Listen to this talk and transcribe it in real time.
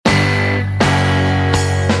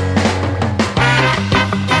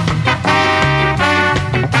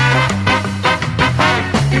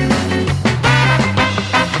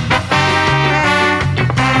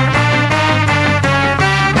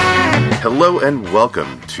Hello and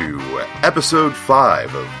welcome to episode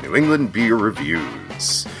 5 of New England Beer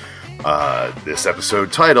Reviews. This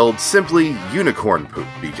episode titled simply Unicorn Poop,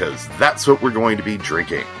 because that's what we're going to be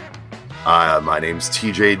drinking. My name's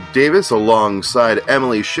TJ Davis, alongside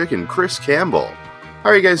Emily Schick and Chris Campbell. How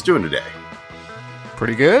are you guys doing today?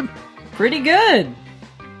 Pretty good. Pretty good.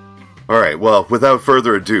 Alright, well, without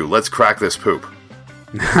further ado, let's crack this poop.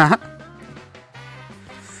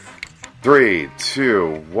 3,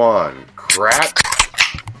 2, 1, crack.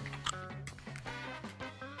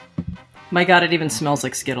 My God, it even smells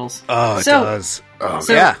like Skittles. Oh, it does. Oh,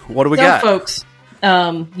 yeah, what do we got? Folks,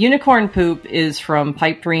 Unicorn Poop is from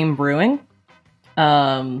Pipe Dream Brewing.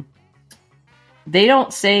 They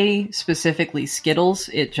don't say specifically Skittles,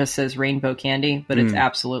 it just says rainbow candy, but it's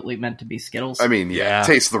absolutely meant to be Skittles. I mean, yeah.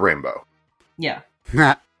 Taste the rainbow. Yeah.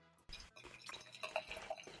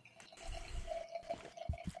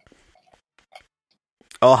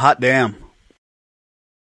 Oh, hot damn.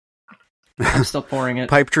 I'm still pouring it.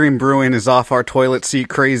 Pipe Dream Brewing is off our toilet seat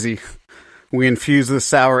crazy. We infuse the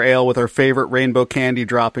sour ale with our favorite rainbow candy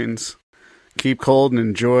droppings. Keep cold and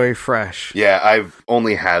enjoy fresh. Yeah, I've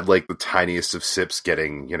only had, like, the tiniest of sips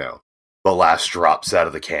getting, the last drops out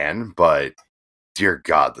of the can, but dear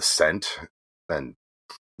God, the scent and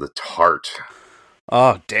the tart.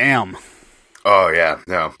 Oh, damn. Oh, yeah,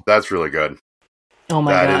 no, that's really good. Oh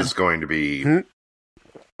my God. That is going to be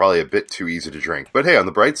probably a bit too easy to drink. But hey, on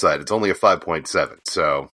the bright side, it's only a 5.7,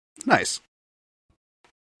 so... Nice.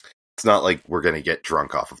 It's not like we're going to get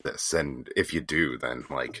drunk off of this, and if you do, then,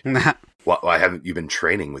 like, why haven't you been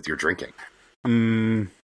training with your drinking? And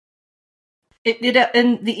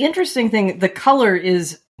the interesting thing, the color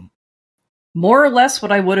is more or less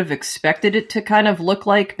what I would have expected it to kind of look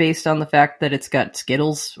like based on the fact that it's got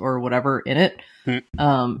Skittles or whatever in it.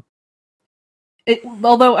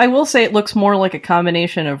 Although I will say it looks more like a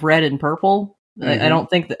combination of red and purple. I don't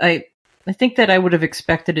think that I think that I would have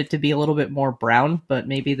expected it to be a little bit more brown, but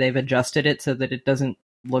maybe they've adjusted it so that it doesn't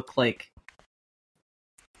look like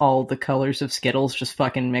all the colors of Skittles just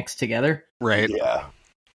fucking mixed together. Right. Yeah.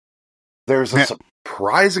 There's a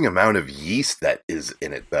surprising amount of yeast that is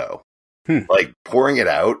in it, though. Like, pouring it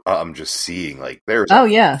out, I'm just seeing, like, there's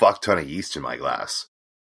a fuck ton of yeast in my glass.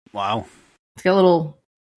 Wow. It's got a little...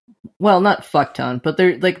 Well, not fuck ton, but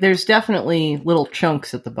there's definitely little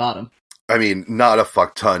chunks at the bottom. I mean, not a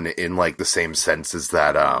fuck ton in, like, the same sense as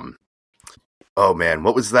that, oh man,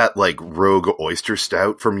 what was that, like, Rogue Oyster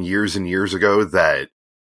Stout from years and years ago that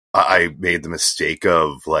I made the mistake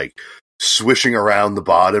of, like, swishing around the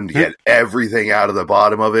bottom to get everything out of the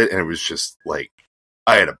bottom of it, and it was just, like,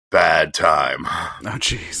 I had a bad time. Oh,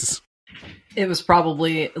 jeez. It was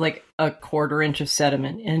probably, like, a quarter inch of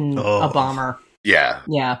sediment in a bomber. Yeah.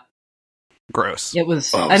 Yeah. Gross. It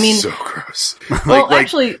was, Oh, I mean... so gross. Well,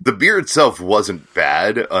 actually... the beer itself wasn't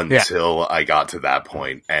bad until I got to that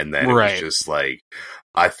point, and then it was just like,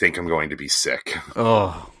 I think I'm going to be sick.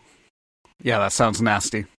 Oh. Yeah, that sounds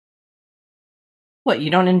nasty. What, you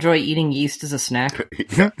don't enjoy eating yeast as a snack?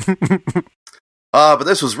 But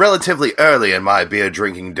this was relatively early in my beer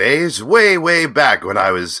drinking days, way, way back when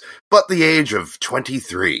I was but the age of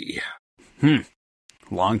 23.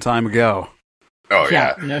 Long time ago. Oh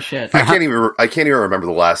yeah, no shit. I can't even remember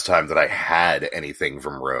the last time that I had anything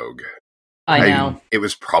from Rogue. I know. It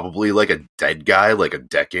was probably like a Dead Guy, like a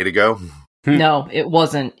decade ago. No, it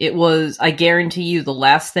wasn't. It was, I guarantee you, the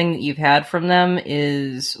last thing that you've had from them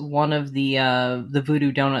is one of the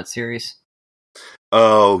Voodoo Donut series.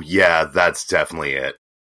 Oh yeah, that's definitely it.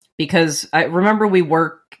 Because I remember we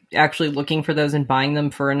were actually looking for those and buying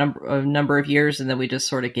them for a number of years, and then we just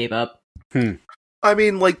sort of gave up. I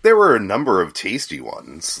mean, like, there were a number of tasty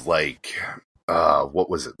ones, like,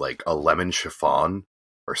 what was it, like, a lemon chiffon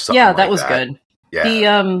or something like that? Yeah, that was good.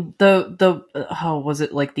 Yeah. Was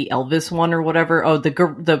it, like, the Elvis one or whatever? Oh,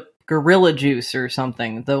 the Gorilla Juice or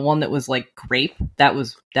something. The one that was, like, grape. That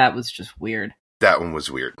was just weird. That one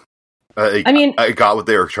was weird. I got what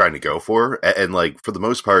they were trying to go for, and, like, for the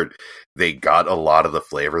most part, they got a lot of the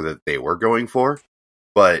flavor that they were going for,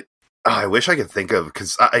 but... I wish I could think of,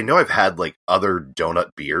 because I know I've had, like, other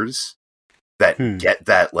donut beers that get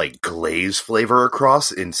that, like, glaze flavor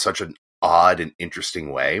across in such an odd and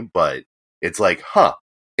interesting way, but it's like,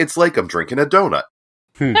 it's like I'm drinking a donut.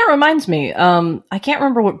 That reminds me, I can't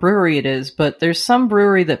remember what brewery it is, but there's some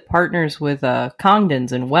brewery that partners with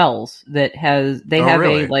Congdon's in Wells that have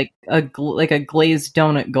really? a glazed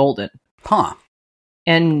donut golden.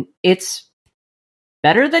 And it's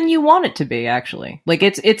better than you want it to be, actually. Like,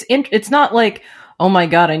 it's not like, oh my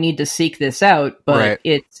God, I need to seek this out, but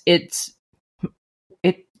it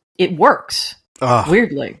works.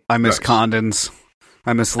 Weirdly. I miss Condons.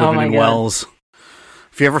 I miss living in Wells.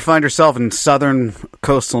 If you ever find yourself in southern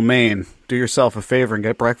coastal Maine, do yourself a favor and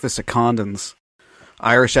get breakfast at Condon's.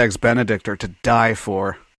 Irish Eggs Benedict are to die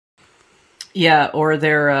for. Yeah, or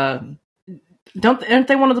they're aren't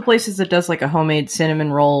they one of the places that does like a homemade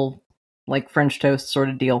cinnamon roll, like French toast sort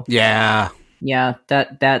of deal? Yeah. Yeah,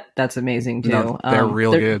 that's amazing too. No, they're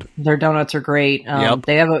real good. Their donuts are great. Yep.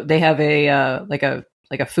 They have a like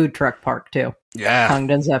a food truck park too. Yeah.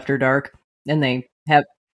 Condon's After Dark, and they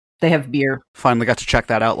have beer. Finally got to check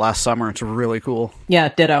that out last summer. It's really cool. Yeah,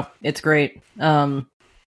 ditto. It's great.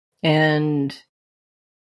 And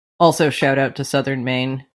also shout out to Southern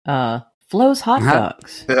Maine. Flo's Hot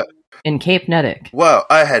Dogs in Cape Neddick. Wow,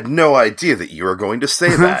 I had no idea that you were going to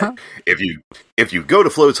say that. If you go to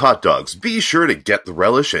Flo's Hot Dogs, be sure to get the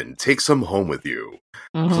relish and take some home with you.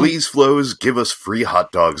 Mm-hmm. Please, Flo's, give us free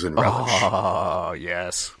hot dogs and relish. Oh,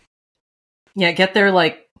 yes. Yeah, get their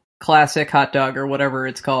like classic hot dog or whatever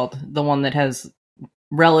it's called. The one that has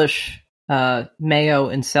relish, mayo,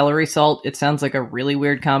 and celery salt. It sounds like a really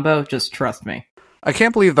weird combo. Just trust me. I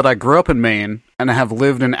can't believe that I grew up in Maine and I have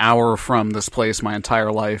lived an hour from this place my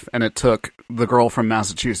entire life, and it took the girl from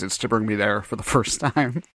Massachusetts to bring me there for the first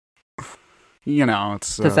time. You know,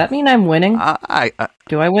 it's... Does that mean I'm winning?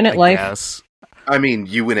 Do I win at life? Guess. I mean,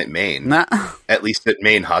 you win at Maine. Nah. At least at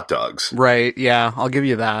Maine hot dogs. Right, yeah, I'll give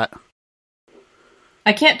you that.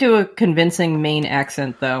 I can't do a convincing Maine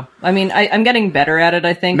accent, though. I mean, I'm getting better at it,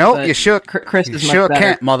 I think. Nope, you sure, Chris is sure much better.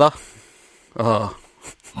 Can't, mother.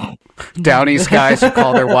 Down East guys who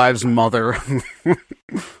call their wives mother.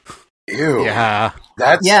 Ew. Yeah.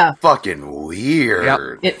 That's fucking weird. Yep.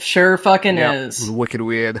 It sure fucking is. Wicked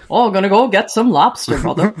weird. Oh, gonna go get some lobster,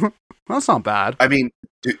 mother. That's not bad. I mean,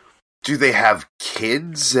 do they have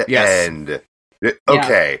kids? Yes. And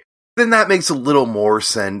okay. Then that makes a little more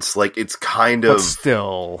sense. Like, it's kind of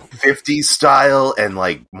still 50s style and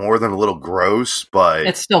like more than a little gross, but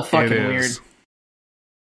it's still fucking weird.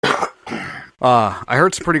 I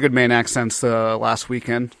heard some pretty good Maine accents last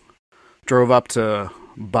weekend. Drove up to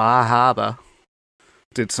Bar Harbor.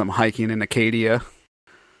 Did some hiking in Acadia.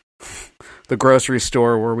 The grocery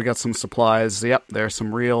store where we got some supplies. Yep, there's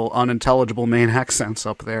some real unintelligible Maine accents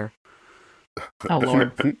up there. Oh,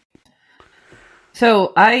 Lord.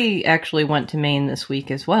 So I actually went to Maine this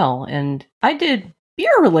week as well, and I did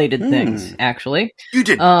beer-related things, actually. You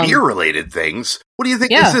did beer-related things? What do you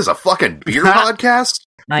think this is, a fucking beer podcast?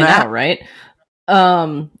 I know, right?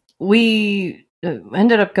 We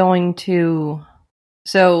ended up going to...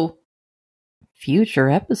 So, future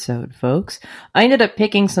episode, folks. I ended up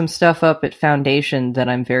picking some stuff up at Foundation that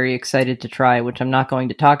I'm very excited to try, which I'm not going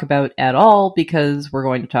to talk about at all, because we're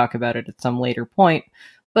going to talk about it at some later point.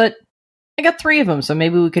 But I got 3 of them, so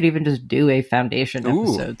maybe we could even just do a Foundation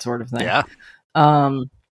episode sort of thing. Yeah.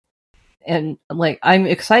 And, like, I'm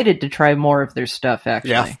excited to try more of their stuff,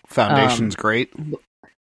 actually. Yeah, Foundation's great.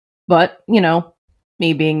 But, you know,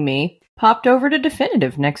 me being me, popped over to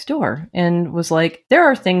Definitive next door and was like, there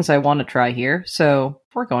are things I want to try here, so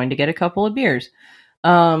we're going to get a couple of beers.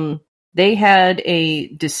 They had a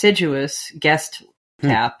deciduous guest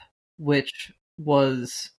tap, which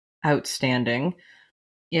was outstanding.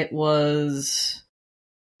 It was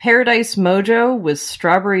Paradise Mojo with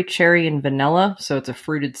strawberry, cherry, and vanilla, so it's a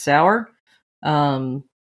fruited sour.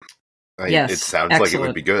 Yes, it sounds like it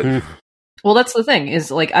would be good. Well, that's the thing, is,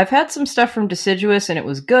 like, I've had some stuff from Deciduous, and it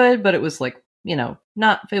was good, but it was, like, you know,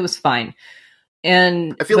 it was fine.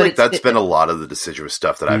 And I feel like that's been a lot of the Deciduous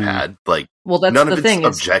stuff that I've had. Like, well, that's none the of thing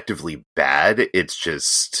it's objectively bad, it's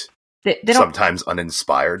just they sometimes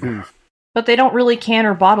uninspired. But they don't really can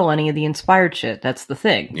or bottle any of the inspired shit, that's the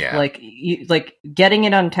thing. Yeah. Like, getting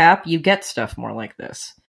it on tap, you get stuff more like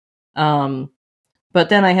this. But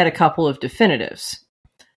then I had a couple of Definitives.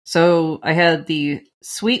 So I had the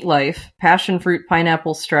Sweet Life, Passion Fruit,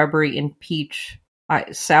 Pineapple, Strawberry, and Peach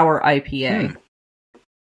Sour IPA.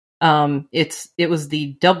 It was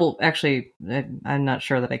the double. Actually, I'm not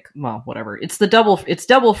sure that whatever. It's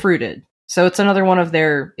double fruited. So it's another one of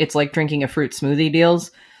their. It's like drinking a fruit smoothie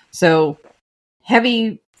deals. So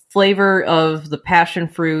heavy flavor of the passion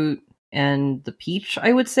fruit and the peach,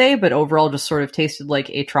 I would say, but overall just sort of tasted like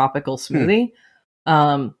a tropical smoothie.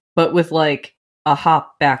 But with like a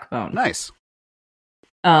hop backbone. Nice.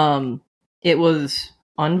 It was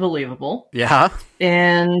unbelievable. Yeah.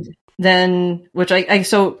 And then, which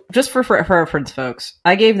so just for reference, folks,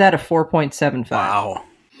 I gave that a 4.75. Wow.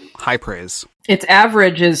 High praise. Its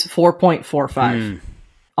average is 4.45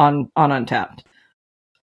 on Untapped.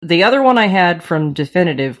 The other one I had from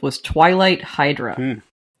Definitive was Twilight Hydra.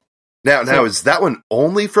 Now, is that one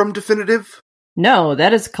only from Definitive? No,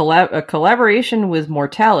 that is a collaboration with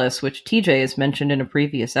Mortalis, which TJ has mentioned in a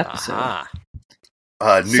previous episode.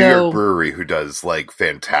 New York Brewery, who does like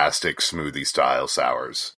fantastic smoothie style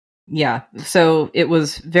sours. Yeah, so it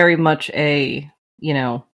was very much a,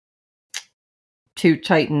 two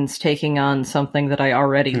titans taking on something that I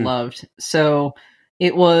already loved. So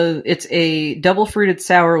it's a double fruited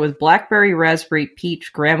sour with blackberry, raspberry,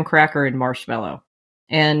 peach, graham cracker, and marshmallow.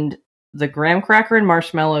 And the graham cracker and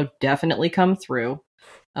marshmallow definitely come through.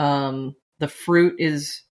 The fruit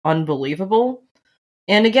is unbelievable.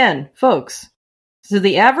 And again, folks, so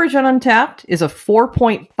the average on Untappd is a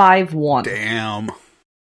 4.51. Damn.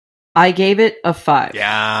 I gave it a 5.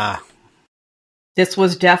 Yeah. This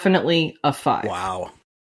was definitely a 5. Wow.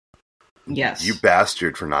 Yes. You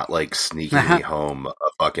bastard for not, like, sneaking me home a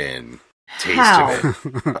fucking taste How? of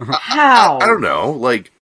it. How? I don't know.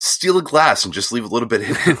 Like, steal a glass and just leave a little bit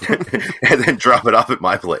in it and then drop it off at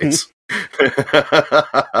my place.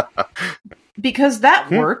 Because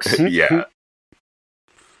that works. Yeah.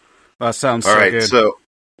 That sounds all so right, good. So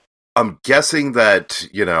I'm guessing that,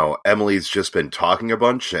 Emily's just been talking a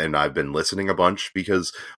bunch and I've been listening a bunch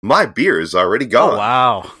because my beer is already gone. Oh,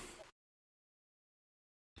 wow.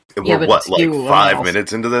 Yeah, we're but like 5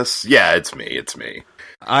 minutes into this? Yeah, it's me.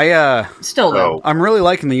 Still though. I'm really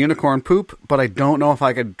liking the unicorn poop, but I don't know if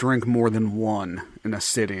I could drink more than one in a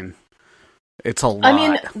sitting. It's a lot. I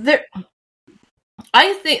mean,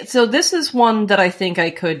 I think so. This is one that I think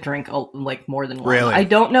I could drink like more than one. Really? I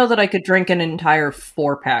don't know that I could drink an entire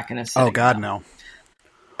 4-pack in a sitting. Oh God, no.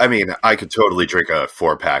 I mean, I could totally drink a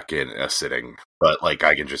 4-pack in a sitting, but like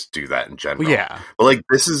I can just do that in general. Yeah. But like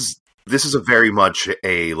this is a very much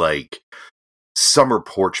a like summer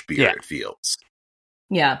porch beer. Yeah. It feels.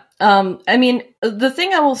 Yeah. I mean, the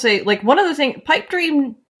thing I will say, like one of the things, Pipe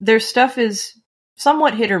Dream, their stuff is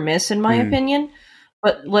somewhat hit or miss in my opinion.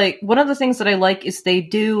 But, like, one of the things that I like is they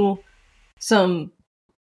do some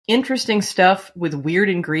interesting stuff with weird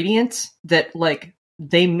ingredients that, like,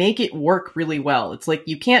 they make it work really well. It's like,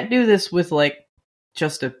 you can't do this with, like,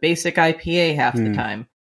 just a basic IPA half the time.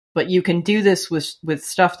 But you can do this with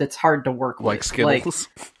stuff that's hard to work like with. Skittles?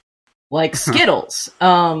 Like Skittles.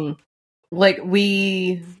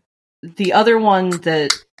 The other one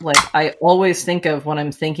that, like, I always think of when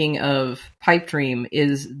I'm thinking of Pipe Dream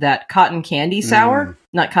is that cotton candy sour.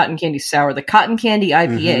 Not cotton candy sour, the cotton candy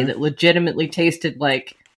IPA that legitimately tasted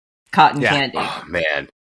like cotton candy. Oh, man.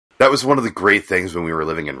 That was one of the great things when we were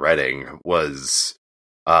living in Reading was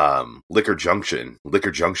Liquor Junction. Liquor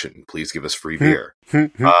Junction, please give us free beer.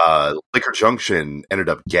 Liquor Junction ended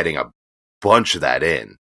up getting a bunch of that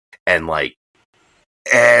in. And, like,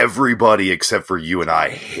 everybody except for you and I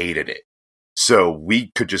hated it. So we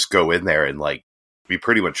could just go in there and like we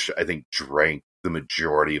pretty much I think drank the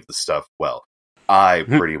majority of the stuff. Well, I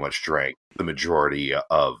pretty much drank the majority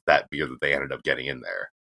of that beer that they ended up getting in there.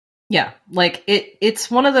 Yeah, like it's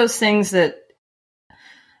one of those things that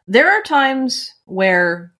there are times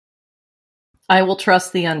where I will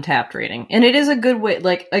trust the Untappd rating, and it is a good way.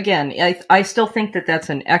 Like again, I still think that that's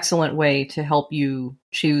an excellent way to help you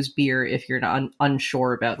choose beer if you're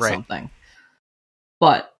unsure about something.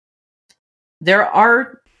 But there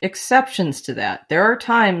are exceptions to that. There are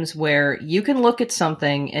times where you can look at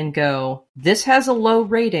something and go, "This has a low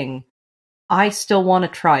rating. I still want to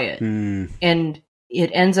try it," and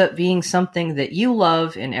it ends up being something that you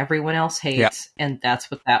love and everyone else hates, and that's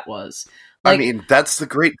what that was. Like, I mean, that's the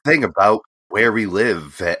great thing about where we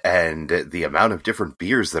live and the amount of different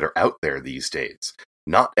beers that are out there these days.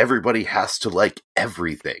 Not everybody has to like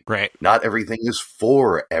everything. Right. Not everything is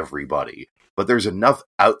for everybody. But there's enough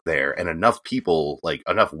out there and enough people, like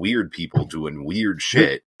enough weird people doing weird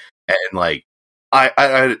shit. And like,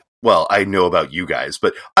 I know about you guys,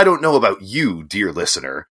 but I don't know about you, dear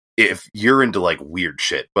listener, if you're into like weird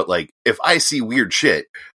shit. But like, if I see weird shit,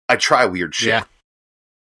 I try weird shit. Yeah.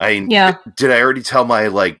 I mean, did I already tell my,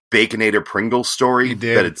 like, Baconator Pringle story? You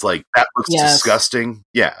did. That it's like, that looks disgusting?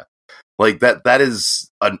 Yeah. Like, that is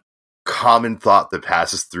a common thought that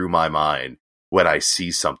passes through my mind when I see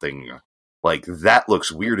something like, that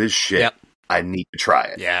looks weird as shit. Yep. I need to try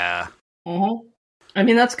it. Yeah. Mm-hmm. I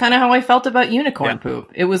mean, that's kind of how I felt about unicorn poop.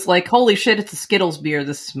 It was like, holy shit, it's a Skittles beer,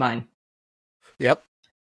 this is mine. Yep.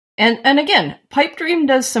 And again, Pipe Dream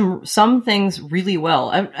does some things really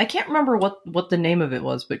well. I can't remember what the name of it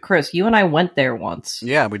was, but Chris, you and I went there once.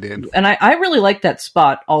 Yeah, we did. And I really like that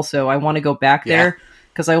spot also. I want to go back there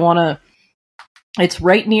because I want to... It's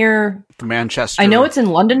right near... The Manchester... I know it's in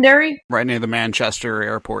Londonderry. Right near the Manchester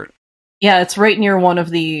airport. Yeah, it's right near one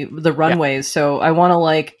of the runways, so I want to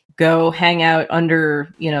like go hang out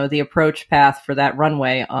under, the approach path for that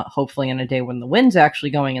runway, hopefully on a day when the wind's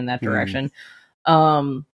actually going in that direction.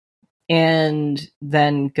 and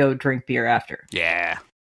then go drink beer after. Yeah.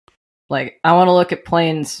 Like, I want to look at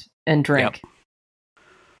planes and drink. Yep.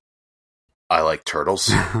 I like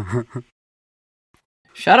turtles.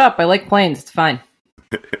 Shut up. I like planes. It's fine.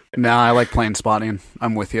 No, I like plane spotting.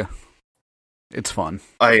 I'm with you. It's fun.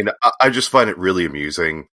 I mean, I just find it really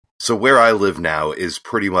amusing. So where I live now is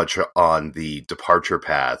pretty much on the departure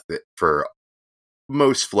path for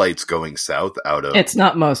most flights going south out of... It's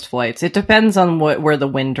not most flights. It depends on where the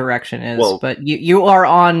wind direction is, but you are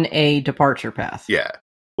on a departure path. Yeah.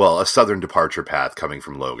 Well, a southern departure path coming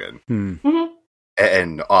from Logan. Mm-hmm.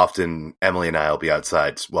 And often Emily and I will be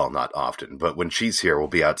outside. Well, not often, but when she's here, we'll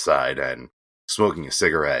be outside and smoking a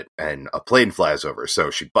cigarette, and a plane flies over.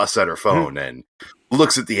 So she busts out her phone and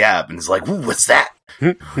looks at the app and is like, "Ooh, what's that?"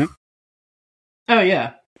 Oh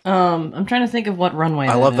yeah. I'm trying to think of what runway.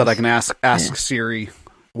 I love that I can ask Siri,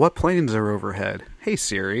 what planes are overhead? Hey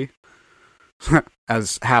Siri.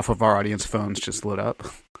 As half of our audience phones just lit up.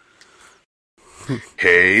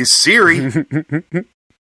 Hey Siri.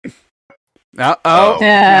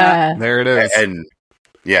 Yeah. There it is. And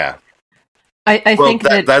yeah. I think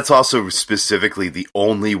that's also specifically the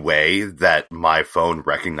only way that my phone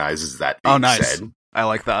recognizes that being said. I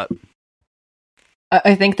like that.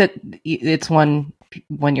 I think that it's when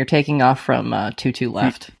you're taking off from 22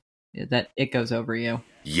 left that it goes over you.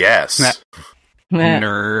 Yes.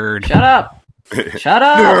 Nerd. Shut up. Shut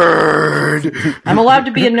up. Nerd. I'm allowed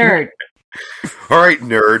to be a nerd. All right,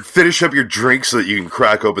 nerd. Finish up your drink so that you can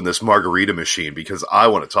crack open this margarita machine, because I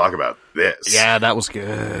want to talk about this. Yeah, that was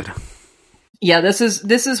good. Yeah, this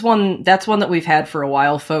is one that we've had for a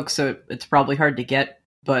while, folks, so it's probably hard to get,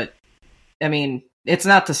 but I mean, it's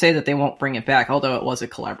not to say that they won't bring it back, although it was a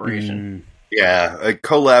collaboration. Yeah,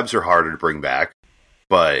 collabs are harder to bring back,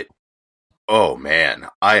 but oh man,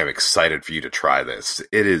 I am excited for you to try this.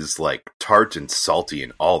 It is like tart and salty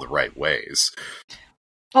in all the right ways.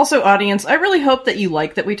 Also, audience, I really hope that you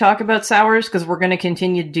like that we talk about sours, because we're going to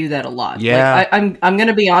continue to do that a lot. Yeah. Like, I'm going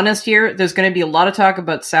to be honest here. There's going to be a lot of talk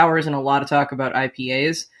about sours and a lot of talk about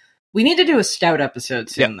IPAs. We need to do a stout episode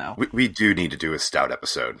soon, though. We do need to do a stout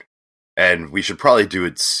episode. And we should probably do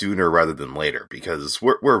it sooner rather than later, because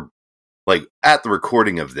we're like, at the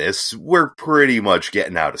recording of this, we're pretty much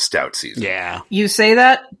getting out of stout season. Yeah. You say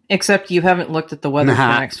that, except you haven't looked at the weather for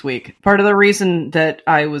next week. Part of the reason that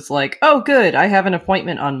I was like, oh, good, I have an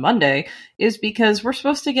appointment on Monday, is because we're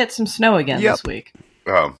supposed to get some snow again this week.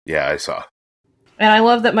 Oh, yeah, I saw. And I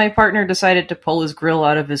love that my partner decided to pull his grill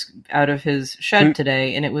out of his shed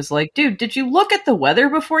today, and it was like, dude, did you look at the weather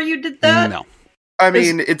before you did that? No. I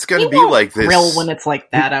mean, it's going to be like this. Grill when it's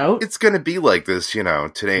like that out. It's going to be like this,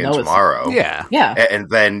 today and tomorrow. Yeah. Yeah. And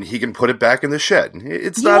then he can put it back in the shed.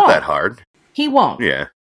 It's not that hard. He won't. Yeah.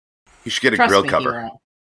 He should get Trust a grill me, cover.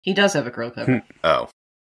 He does have a grill cover. Oh.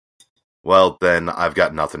 Well, then I've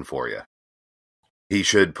got nothing for you. He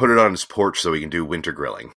should put it on his porch so he can do winter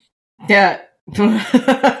grilling. Yeah.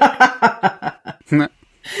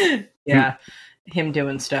 Yeah. Him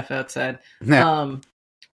doing stuff outside. Yeah.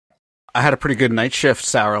 I had a pretty good night shift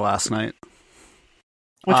sour last night.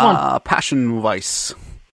 Which one? Passion Vice.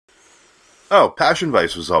 Oh, Passion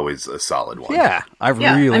Vice was always a solid one. Yeah, I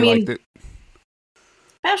really liked it.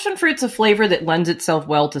 Passion fruit's a flavor that lends itself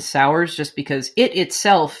well to sours, just because it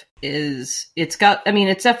itself it's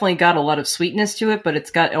definitely got a lot of sweetness to it, but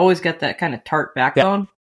it's always got that kind of tart backbone. Yeah.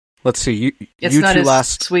 Let's see, it's you not two as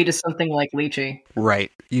last sweet as something like lychee.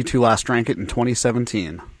 Right. You two last drank it in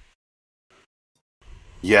 2017.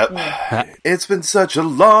 Yep. It's been such a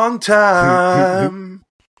long time.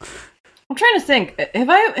 I'm trying to think.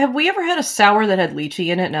 Have we ever had a sour that had lychee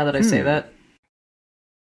in it, now that I say that?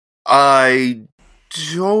 I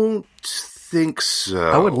don't think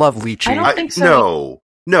so. I would love lychee. I don't think so.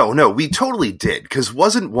 No, we totally did. Because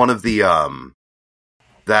wasn't one of the,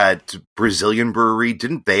 that Brazilian brewery,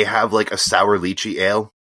 didn't they have like a sour lychee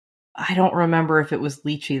ale? I don't remember if it was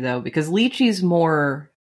lychee, though, because lychee's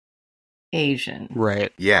more Asian.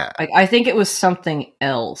 Right. Yeah. I think it was something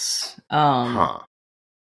else.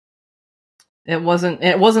 It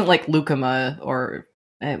wasn't like lucuma, or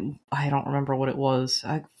I don't remember what it was.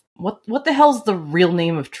 What the hell's the real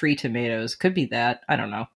name of tree tomatoes? Could be that. I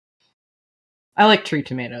don't know. I like tree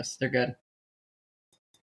tomatoes. They're good.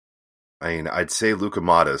 I mean, I'd say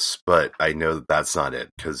Lucamatus, but I know that that's not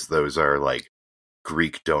it, because those are like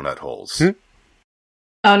Greek donut holes.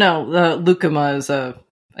 Oh no, the lucuma is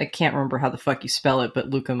I can't remember how the fuck you spell it, but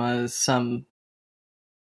lucuma is I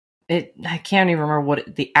can't even remember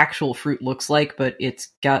what the actual fruit looks like, but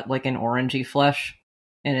it's got like an orangey flesh,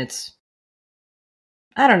 and it's,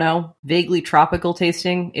 I don't know, vaguely tropical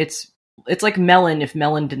tasting. It's It's like melon if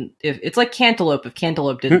melon didn't. If it's like cantaloupe if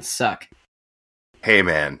cantaloupe didn't suck. Hey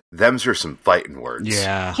man, them's are some fighting words.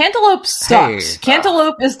 Yeah. Cantaloupe sucks.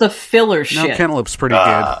 Cantaloupe is the filler shit. No, cantaloupe's pretty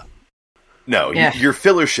good. No, your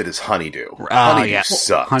filler shit is honeydew. Honeydew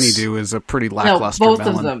sucks. Honeydew is a pretty lackluster both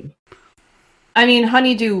melon. of them. I mean,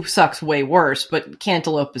 honeydew sucks way worse, but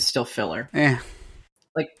cantaloupe is still filler.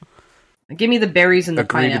 Like, give me the berries and the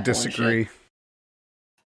pineapple. Agree to disagree.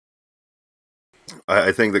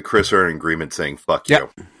 I think that Chris are in agreement saying fuck you.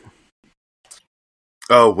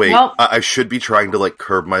 Oh, wait. Well, I should be trying to, like,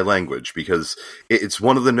 curb my language, because it's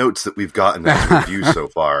one of the notes that we've gotten as a review so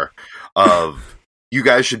far of, you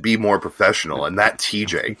guys should be more professional, and that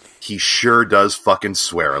TJ, he sure does fucking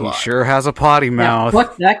swear a lot. He sure has a potty mouth.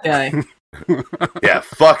 Fuck that guy. Yeah,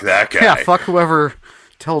 fuck that guy. Yeah, fuck whoever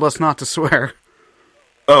told us not to swear.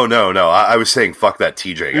 Oh, no, I was saying fuck that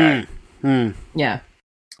TJ guy. Yeah.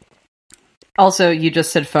 Also, you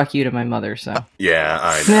just said fuck you to my mother, so. Yeah,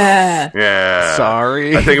 I know. Yeah.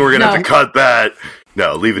 Sorry. I think we're going to have to cut that.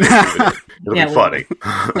 No, leave it in. It'll be funny.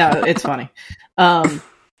 No, it's funny.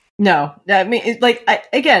 No, I mean,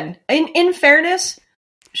 again, in fairness,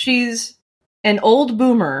 she's an old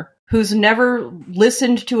boomer who's never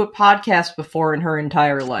listened to a podcast before in her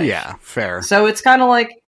entire life. Yeah, fair. So it's kind of like,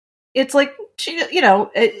 it's like, she,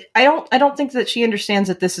 I don't think that she understands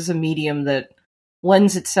that this is a medium that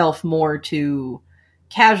lends itself more to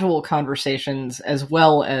casual conversations as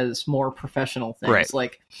well as more professional things. Right.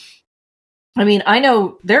 Like, I mean, I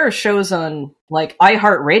know there are shows on like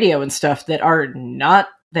iHeartRadio and stuff that are not,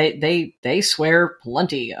 they swear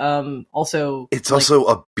plenty. Also, it's also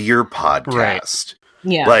a beer podcast. Right.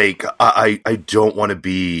 Yeah. Like, I don't want to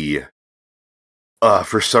be,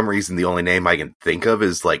 for some reason, the only name I can think of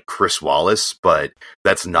is like Chris Wallace, but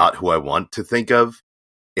that's not who I want to think of.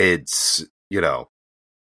 It's, hello,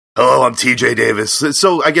 I'm TJ Davis.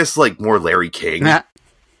 So I guess like more Larry King.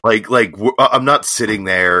 Like I'm not sitting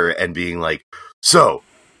there and being like, so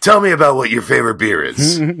tell me about what your favorite beer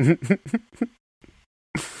is.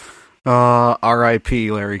 R.I.P.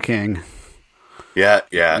 Larry King.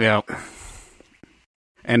 Yeah.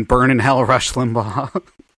 And burn in hell, Rush Limbaugh.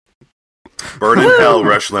 Burn in hell,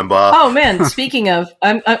 Rush Limbaugh. Oh man, speaking of,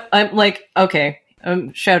 I'm like, okay,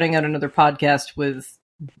 I'm shouting out another podcast with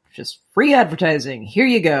just free advertising. Here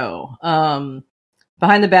you go.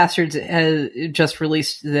 Behind the Bastards has just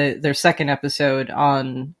released their second episode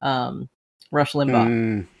on Rush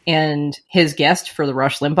Limbaugh. And his guest for the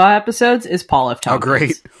Rush Limbaugh episodes is Paul F. Tompkins. Oh,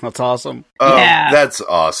 great. That's awesome. Yeah. That's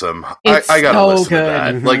awesome. I gotta so listen good. to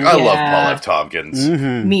that. Like, I love Paul F. Tompkins.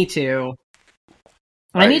 Mm-hmm. Me too.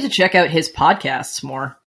 I need to check out his podcasts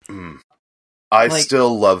more. I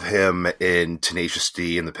still love him in Tenacious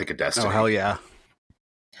D and The Pick of Destiny. Oh, hell yeah.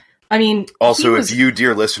 I mean, also, if you,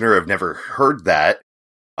 dear listener, have never heard that,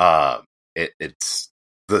 it's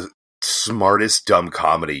the smartest dumb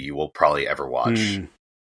comedy you will probably ever watch.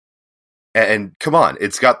 And come on,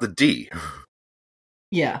 it's got the D.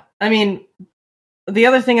 Yeah. I mean, the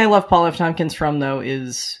other thing I love Paul F. Tompkins from, though,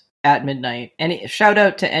 is At Midnight. And shout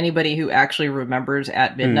out to anybody who actually remembers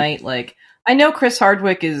At Midnight. Like, I know Chris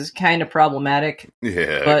Hardwick is kind of problematic.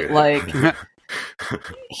 Yeah. But, like,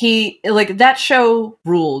 that show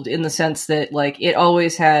ruled in the sense that, like, it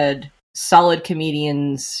always had solid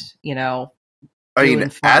comedians, I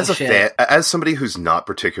mean, as somebody who's not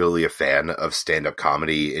particularly a fan of stand-up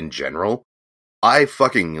comedy in general, I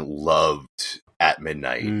fucking loved At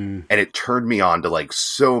Midnight, and it turned me on to like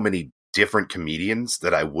so many different comedians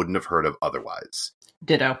that I wouldn't have heard of otherwise.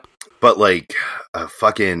 Ditto. But like,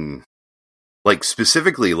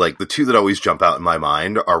 specifically, like the two that always jump out in my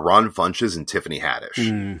mind are Ron Funches and Tiffany Haddish.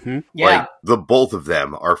 Mm-hmm. Yeah, like the both of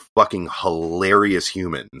them are fucking hilarious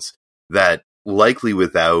humans that. Likely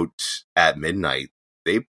without At Midnight,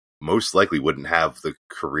 they most likely wouldn't have the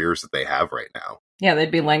careers that they have right now. Yeah,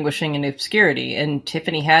 they'd be languishing in obscurity. And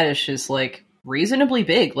Tiffany Haddish is, like, reasonably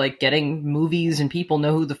big, like, getting movies and people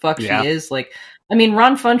know who the fuck she is. Like, I mean,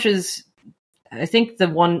 Ron Funches, I think the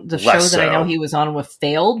show that I know he was on with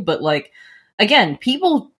failed, but, like, again,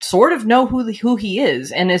 people sort of know who he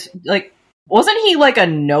is. And is, like, wasn't he, like, a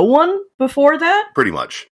no one before that? Pretty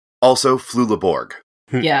much. Also, Flula Borg.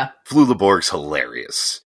 Yeah. Flula Borg's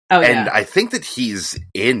hilarious. Oh, and yeah. I think that he's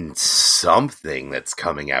in something that's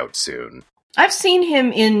coming out soon. I've seen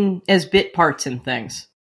him as bit parts in things.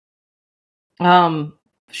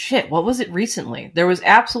 Shit, what was it recently? There was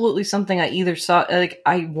absolutely something I either saw, like,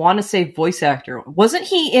 I want to say voice actor. Wasn't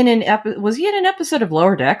he was he in an episode of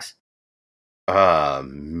Lower Decks?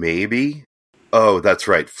 Maybe? Oh, that's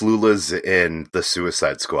right. Flula's in the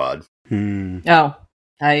Suicide Squad. Oh.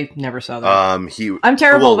 I never saw that. I'm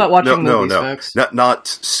terrible about watching movies, folks. Not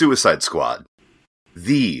Suicide Squad.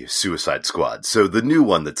 The Suicide Squad. So the new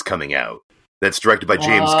one that's coming out, that's directed by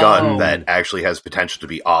James Gunn, that actually has potential to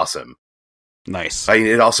be awesome. Nice. I mean,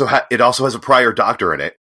 it also has a prior Doctor in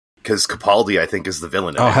it, because Capaldi, I think, is the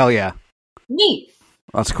villain in it. Oh, hell yeah. Neat.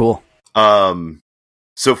 That's cool.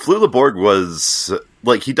 So Flula Borg was,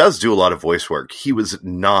 like, he does do a lot of voice work. He was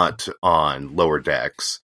not on Lower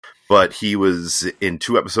Decks, but he was in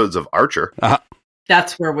 2 episodes of Archer.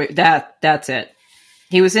 That's where that's it.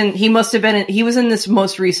 He was in this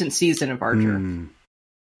most recent season of Archer.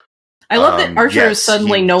 I love that Archer is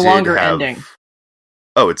suddenly no longer ending.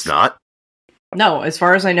 Oh, it's not? No, as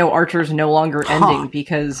far as I know, Archer's no longer ending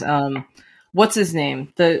because, what's his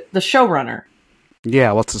name? The showrunner.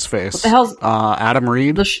 Yeah, what's his face? What the hell's... Adam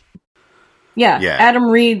Reed? Yeah, Adam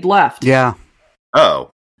Reed left. Yeah.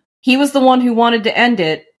 Oh. He was the one who wanted to end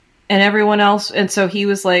it, and everyone else... And so he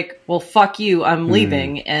was like, well, fuck you, I'm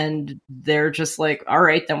leaving. And they're just like, all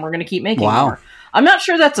right, then we're going to keep making more. I'm not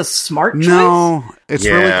sure that's a smart choice. No, it's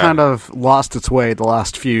really kind of lost its way the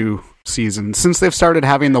last few seasons. Since they've started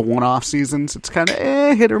having the one-off seasons, it's kind of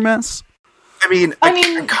hit or miss. I mean,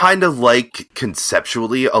 I kind of like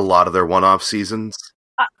conceptually a lot of their one-off seasons.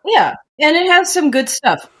 Yeah, and it has some good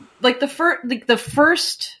stuff. Like the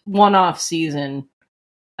first one-off season.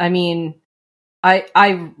 I mean,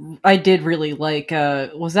 I did really like.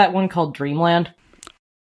 Was that one called Dreamland?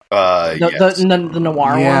 Yes. the noir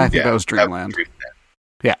one. Yeah, I think that was Dreamland.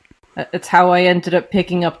 Yeah, it's how I ended up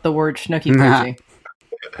picking up the word Schnooky Pussy.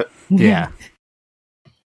 Yeah.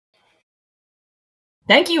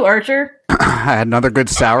 Thank you, Archer. I had another good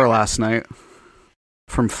sour last night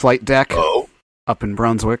from Flight Deck up in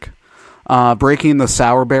Brunswick. Breaking the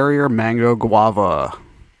sour barrier, mango guava.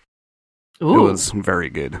 Ooh. It was very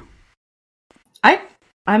good.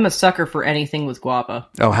 I'm a sucker for anything with guava.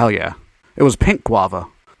 Oh, hell yeah. It was pink guava.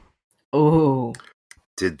 Ooh.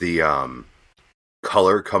 Did the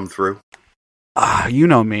color come through? You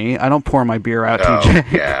know me. I don't pour my beer out,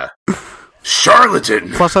 TJ. Yeah.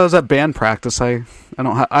 Charlatan! Plus, I was at band practice. I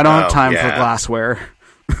don't have time for glassware.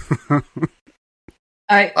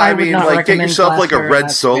 I mean, like, get yourself like a red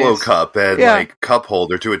Solo cup and like cup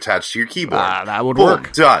holder to attach to your keyboard. That would Boom,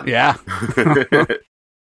 work. Done. Yeah.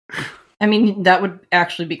 I mean, that would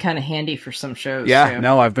actually be kind of handy for some shows. Yeah. too.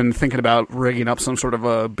 No, I've been thinking about rigging up some sort of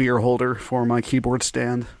a beer holder for my keyboard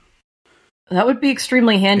stand. That would be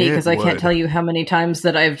extremely handy because I can't tell you how many times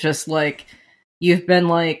that I've just like you've been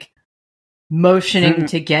like motioning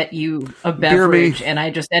to get you a beverage and I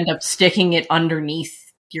just end up sticking it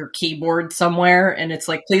underneath your keyboard somewhere and it's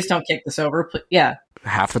like, please don't kick this over. Yeah.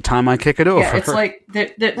 Half the time I kick it over. Yeah, it's like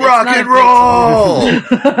rock and roll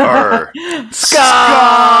or ska.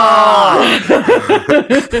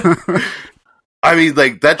 I mean,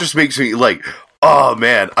 like, that just makes me like, oh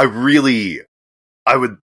man, I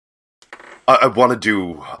want to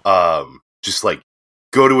do just like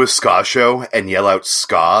go to a ska show and yell out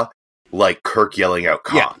ska like Kirk yelling out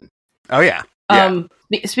Khan. Yeah. Oh yeah.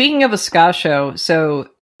 Speaking of a ska show, so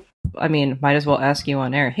I mean, might as well ask you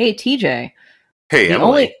on air. Hey TJ. Hey,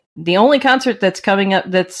 Emily. The only concert that's coming up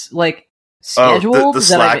that's like scheduled. The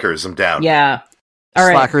Slackers. I'm down. Yeah. All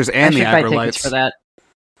right. Slackers and the Agrolites Agrolites for that.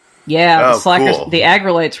 Yeah, the Slackers, cool. the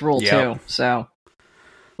Agrolites rule too. So,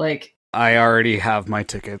 like, I already have my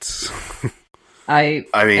tickets. I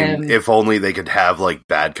mean, if only they could have like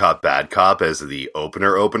Bad Cop as the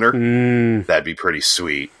opener. That'd be pretty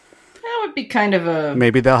sweet. That would be kind of a...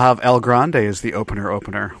 Maybe they'll have El Grande as the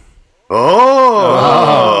opener. Oh!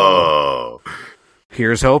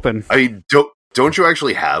 Here's hoping. I mean, don't you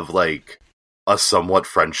actually have like a somewhat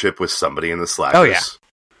friendship with somebody in the Slackers? Oh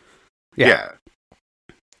yeah.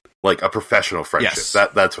 Like a professional friendship. Yes.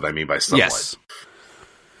 That's what I mean by somewhat. Yes.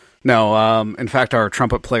 No, in fact, our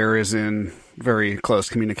trumpet player is in very close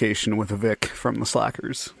communication with Vic from the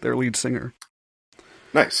Slackers, their lead singer.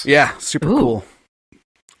 Nice. Yeah, super cool.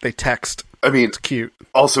 They text. I mean, it's cute.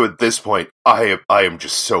 Also, at this point, I am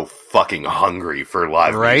just so fucking hungry for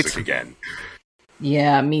live music again.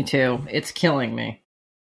 Yeah, me too. It's killing me.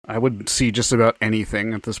 I would see just about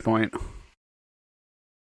anything at this point.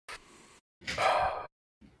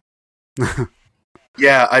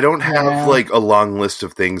 Yeah, I don't have like a long list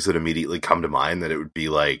of things that immediately come to mind that it would be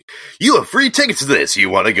like, you have free tickets to this, you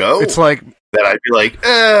want to go? It's like... That I'd be like,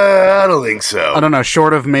 I don't think so. I don't know,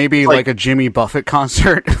 short of maybe like a Jimmy Buffett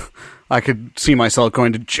concert, I could see myself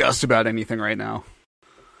going to just about anything right now.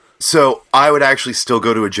 So I would actually still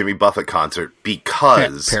go to a Jimmy Buffett concert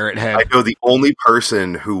because Parrot Head. I know the only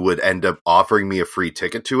person who would end up offering me a free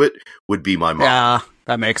ticket to it would be my mom. Yeah,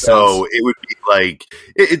 that makes sense. So it would be like,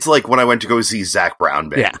 it's like when I went to go see Zac Brown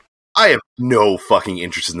Band. Yeah. I have no fucking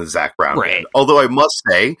interest in the Zac Brown Right. Band. Although I must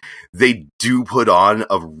say, they do put on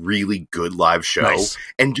a really good live show Nice.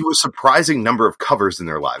 and do a surprising number of covers in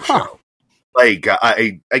their live show. Like,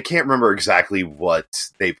 I can't remember exactly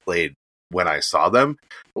what they played when I saw them.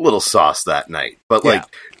 A little sauce that night. But, like,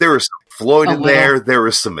 there was some Floyd in there. There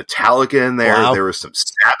was some Metallica in there. Wow. There was some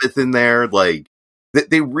Sabbath in there. Like,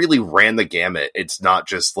 they really ran the gamut. It's not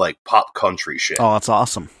just, like, pop country shit. Oh, that's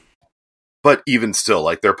awesome. But even still,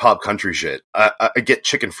 like, their pop country shit, I get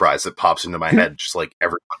chicken fries that pops into my head just, like,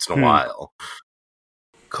 every once in a while.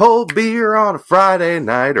 Cold beer on a Friday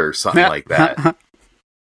night or something like that.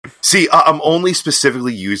 See, I'm only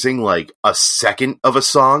specifically using, like, a second of a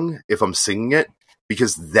song if I'm singing it,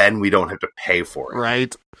 because then we don't have to pay for it.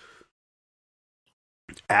 Right.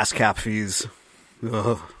 ASCAP fees.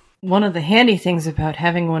 Ugh. One of the handy things about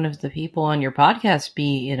having one of the people on your podcast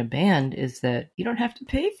be in a band is that you don't have to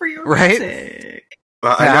pay for your music.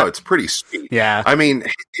 I know, it's pretty sweet. Yeah. I mean,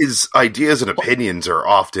 his ideas and opinions are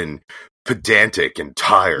often pedantic and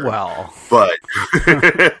tired. Well. But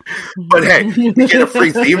hey, you get a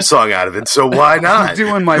free theme song out of it, so why not? I'm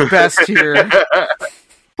doing my best here.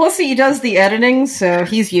 Plus, he does the editing, so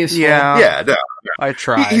he's useful. Yeah, no. I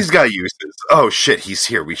try. He's got uses. Oh, shit, he's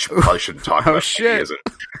here. We probably shouldn't talk about shit. He isn't.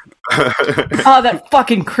 Oh, that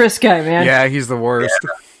fucking Chris guy, man. Yeah, he's the worst.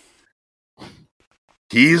 Yeah.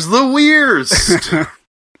 He's the weirdest. And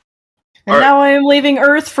now I am leaving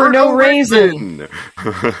Earth for no reason.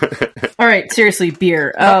 All right, seriously,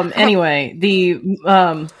 beer. Anyway, the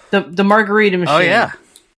Margarita Machine. Oh yeah.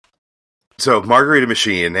 So Margarita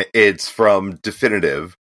Machine, it's from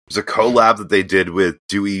Definitive. It's a collab that they did with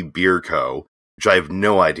Dewey Beer Co., which I have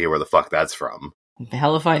no idea where the fuck that's from. The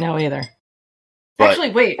hell if I know either. But,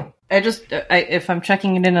 actually, wait. If I'm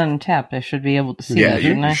checking it in on tap, I should be able to see that,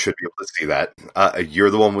 shouldn't I? You should be able to see that. You're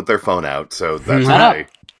the one with their phone out, so that's why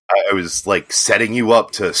I was like setting you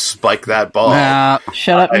up to spike that ball.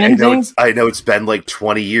 Shut up, Minzy. I know it's been like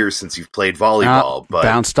 20 years since you've played volleyball, but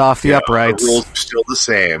bounced off the uprights. The rules are still the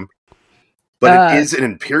same. But it is an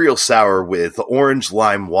imperial sour with orange,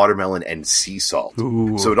 lime, watermelon, and sea salt.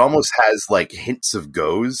 Ooh. So it almost has like hints of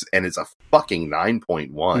goes, and it's a fucking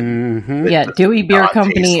 9.1. Mm-hmm. Yeah, Dewey Beer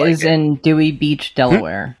Company is in Dewey Beach,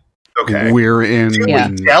 Delaware. Okay. We're in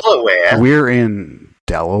Delaware. We're in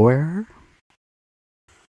Delaware?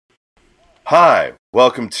 Hi,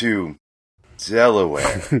 welcome to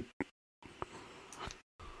Delaware.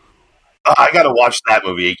 I gotta watch that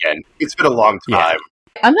movie again. It's been a long time.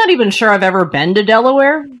 I'm not even sure I've ever been to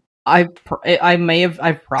Delaware. Maybe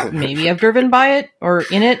I've driven by it or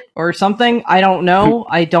in it or something. I don't know.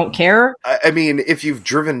 I don't care. I mean, if you've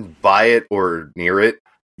driven by it or near it,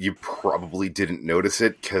 you probably didn't notice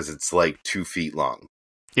it because it's like 2 feet long.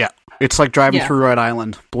 Yeah, it's like driving through Rhode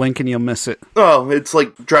Island. Blink and you'll miss it. Oh, it's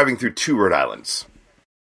like driving through 2 Rhode Islands.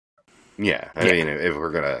 Yeah, I mean, if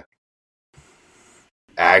we're gonna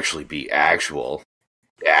actually be actually.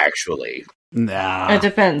 Nah. It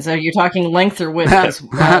depends. Are you talking length or width?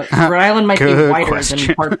 Rhode Island might be wider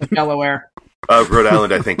than parts of Delaware. Rhode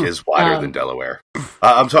Island, I think, is wider than Delaware.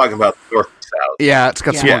 I'm talking about north and south. Yeah, it's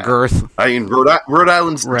got some more girth. I mean, Rhode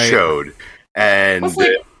Island's the chode, and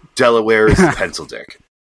Delaware is the pencil dick.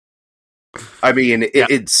 I mean,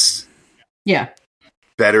 it's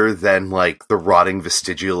better than, like, the rotting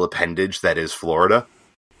vestigial appendage that is Florida.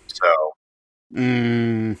 So...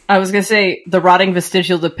 I was going to say the rotting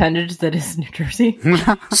vestigial appendage that is New Jersey.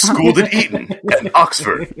 Schooled at Eton and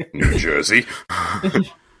Oxford, New Jersey.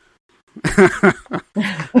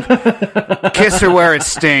 Kiss her where it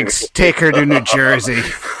stinks. Take her to New Jersey.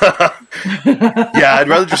 Yeah, I'd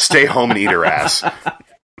rather just stay home and eat her ass.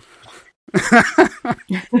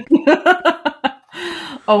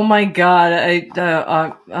 Oh my god!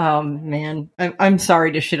 Man, I'm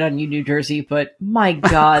sorry to shit on you, New Jersey, but my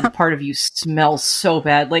god, part of you smells so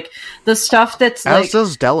bad. Like the stuff that's like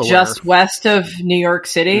just west of New York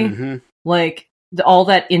City, like all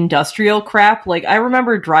that industrial crap. Like I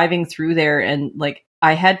remember driving through there, and like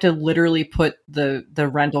I had to literally put the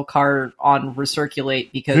rental car on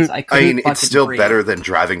recirculate because I couldn't. I mean, it's still breathe. better than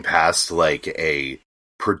driving past like a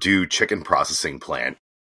Purdue chicken processing plant.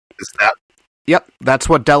 Is that? Yep, that's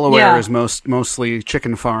what Delaware is mostly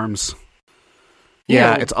chicken farms.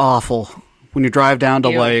 Yeah, it's awful. When you drive down to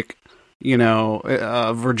like,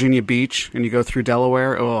 Virginia Beach and you go through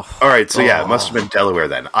Delaware, All right, so it must have been Delaware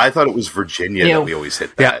then. I thought it was Virginia that we always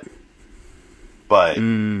hit that. But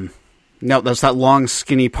No, that's that long,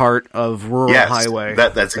 skinny part of rural highway.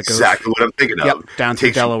 That's exactly what I'm thinking of. Yep, down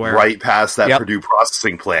to Delaware. Right past that Purdue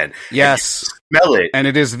processing plant. Yes. Smell it. And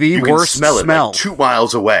it is the worst smell. It smell. Like 2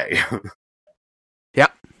 miles away.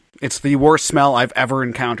 Yep. It's the worst smell I've ever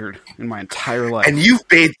encountered in my entire life. And you've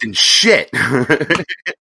bathed in shit.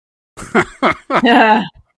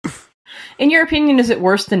 In your opinion, is it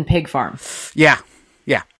worse than Pig Farm? Yeah.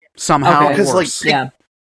 Somehow worse.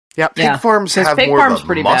 Pig farms have Pig more Farm's of a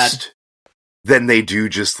pretty must bad. than they do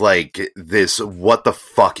just like this. What the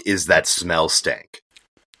fuck is that smell stank?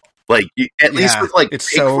 Like at least with like it's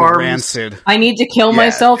Pig so Farms, rancid. I need to kill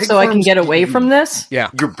myself so I can get away from this.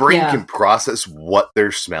 Yeah, your brain can process what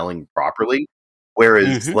they're smelling properly,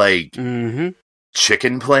 whereas like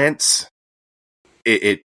chicken plants,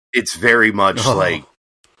 it's very much like,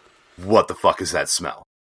 what the fuck is that smell?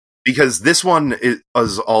 Because this one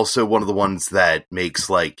is also one of the ones that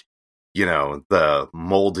makes, like, you know, the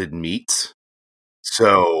molded meats.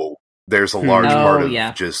 So there's a large part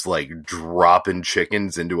of just, like, dropping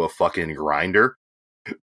chickens into a fucking grinder.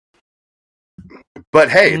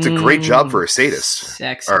 But hey, it's a great job for a sadist.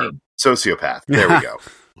 Sexy. Or sociopath. There we go.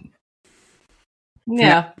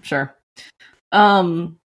 Yeah, sure.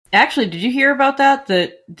 Actually, did you hear about that?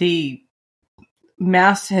 That the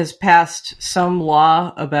Mass has passed some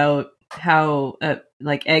law about how,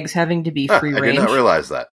 like, eggs having to be free range. I did not realize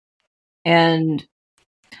that. And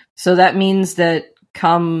so that means that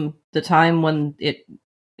come the time when it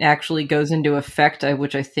actually goes into effect,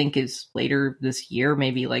 which I think is later this year,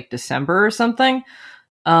 maybe like December or something,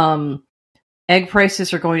 egg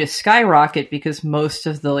prices are going to skyrocket because most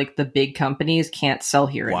of the big companies can't sell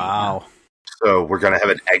here anymore. Wow. So we're going to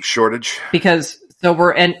have an egg shortage? So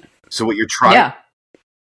what you're trying... Yeah.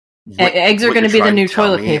 Eggs are going to be the new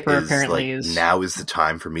toilet paper, apparently. Like, now is the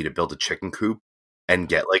time for me to build a chicken coop and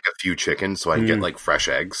get, like, a few chickens so I can get, like, fresh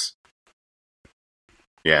eggs.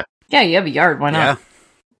 Yeah. Yeah, you have a yard. Why not?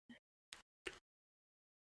 Yeah.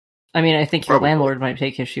 I mean, I think your landlord might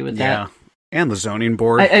take issue with that. Yeah. And the zoning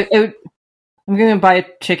board. I'm going to buy a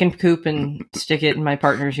chicken coop and stick it in my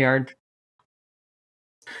partner's yard.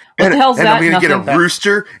 What the hell's that? I'm going to get a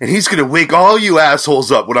rooster, and he's going to wake all you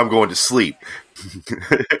assholes up when I'm going to sleep.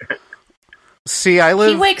 See,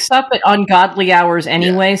 He wakes up at ungodly hours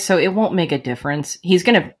anyway, so it won't make a difference.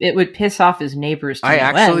 It would piss off his neighbors. I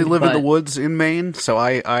actually live in the woods in Maine, so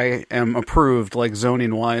I am approved, like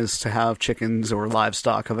zoning wise, to have chickens or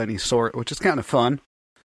livestock of any sort, which is kind of fun.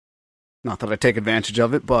 Not that I take advantage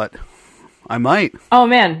of it, but I might. Oh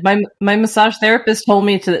man, my massage therapist told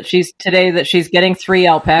me that she's getting 3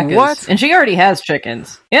 alpacas. What? And she already has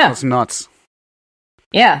chickens. Yeah, that's nuts.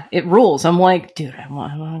 Yeah, it rules. I'm like, dude,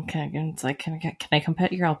 it's like, can I come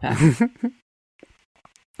pet your alpaca?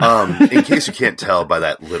 In case you can't tell by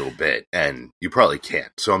that little bit, and you probably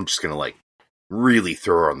can't, so I'm just gonna, like, really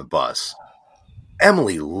throw her on the bus.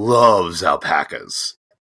 Emily loves alpacas.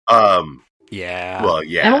 Yeah. Well,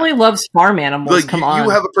 yeah. Emily loves farm animals. Like, Come on. You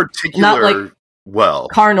have a particular, not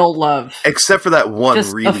like carnal love. Except for that one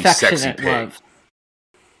just really sexy pig.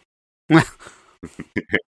 Love.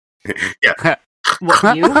 Yeah.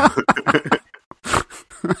 What, you?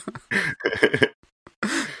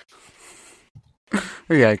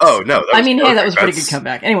 Yikes. Oh, no. That was a pretty good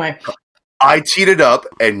comeback. Anyway. I teed it up,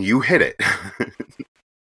 and you hit it.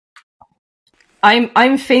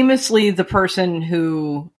 I'm famously the person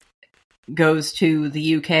who goes to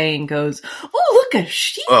the UK and goes, oh, look, a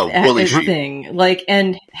sheep woolly sheep thing. Like,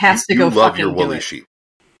 and has to go fucking do it. You love your woolly sheep.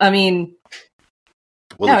 I mean...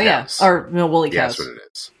 Woolly cows. Yeah. Or, no, woolly cows. Yeah, that's what it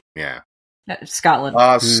is. Yeah. Scotland.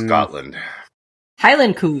 Scotland.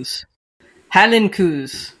 Highland coos. Highland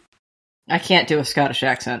coos. I can't do a Scottish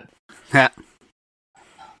accent.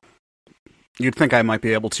 You'd think I might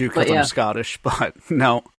be able to because I'm Scottish, but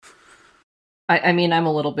no. I mean, I'm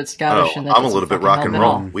a little bit Scottish. I'm a little bit rock and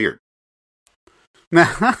roll. Weird.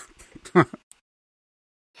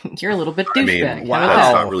 You're a little bit douchebag. I mean,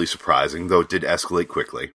 that's not really surprising, though it did escalate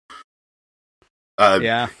quickly.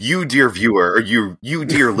 You, dear viewer, or you,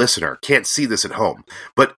 dear listener, can't see this at home,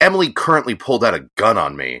 but Emily currently pulled out a gun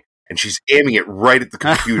on me, and she's aiming it right at the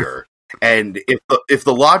computer. And if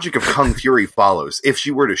the logic of Kung Fury follows, if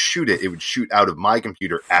she were to shoot it, it would shoot out of my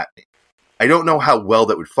computer at me. I don't know how well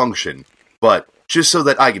that would function, but just so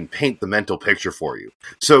that I can paint the mental picture for you.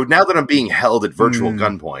 So now that I'm being held at virtual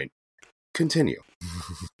gunpoint, continue.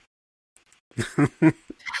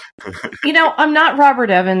 I'm not Robert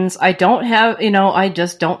Evans. I don't have, I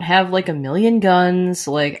just don't have like a million guns.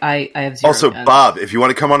 Like I have zero Also, guns. Bob, if you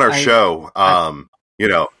want to come on our show,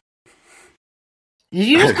 Did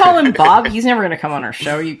you just call him Bob? He's never going to come on our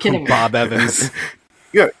show. Are you kidding me? Bob Evans.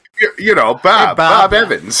 Yeah, You know, Bob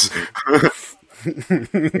Evans.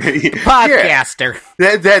 Podcaster.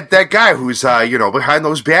 Yeah, that guy who's behind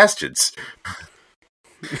those bastards.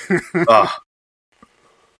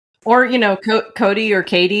 Or Cody or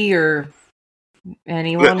Katie or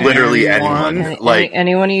anyone. Literally anyone.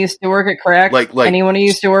 Anyone who used to work at Crack. Like anyone who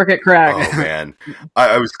used to work at Crack. Oh man,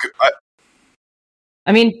 I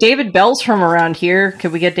mean, David Bell's from around here.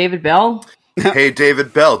 Could we get David Bell? Hey,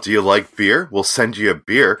 David Bell, do you like beer? We'll send you a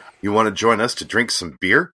beer. You want to join us to drink some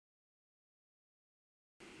beer?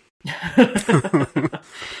 Hey,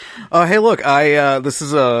 look, this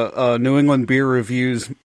is a New England Beer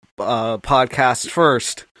Reviews podcast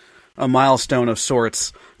first, a milestone of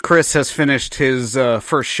sorts. Chris has finished his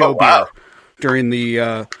first show beer during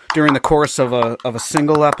the course of a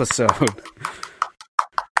single episode.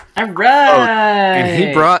 All right, and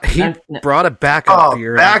he brought a backup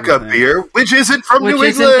beer. Backup beer, which isn't from New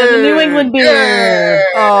England. The New England beer. Yeah.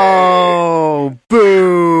 Oh,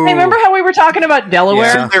 boo! Hey, remember how we were talking about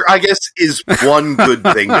Delaware? Yeah. There, I guess, is one good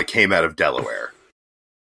thing that came out of Delaware.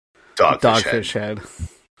 Dogfish Head.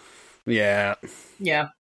 Yeah. Yeah.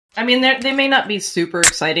 I mean, they may not be super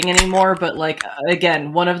exciting anymore, but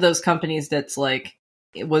again, one of those companies that's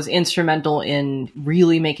it was instrumental in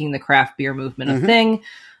really making the craft beer movement a thing.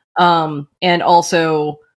 And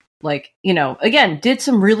also, again, did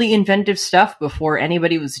some really inventive stuff before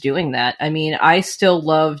anybody was doing that. I mean, I still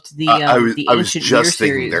loved the Ancient Beer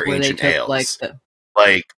series their where ancient they took, ales.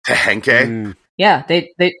 Like Tehenke. Yeah,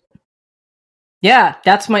 yeah,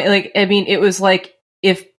 that's my, I mean, it was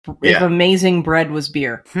if amazing bread was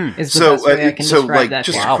beer, is the best way I can describe that.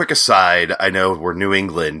 Just a quick aside, I know we're New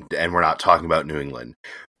England, and we're not talking about New England,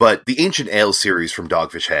 but the Ancient Ale series from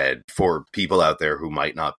Dogfish Head, for people out there who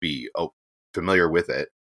might not be familiar with it,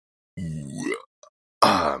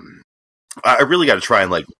 I really got to try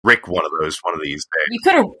and Rick one of these days. You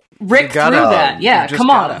could have ricked through that. Yeah, come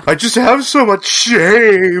on. I just have so much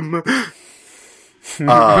shame.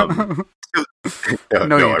 No,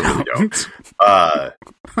 I really don't.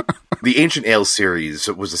 The Ancient Ale series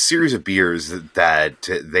was a series of beers that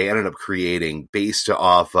they ended up creating based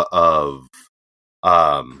off of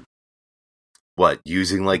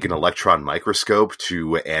using an electron microscope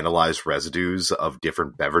to analyze residues of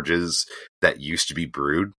different beverages that used to be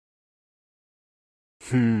brewed.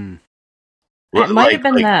 It might have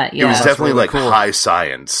been that. Yeah, it was definitely really cool. High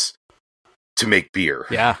science to make beer.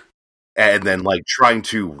 Yeah. And then trying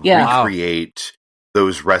to recreate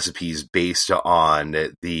those recipes based on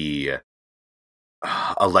the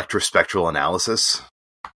electrospectral analysis.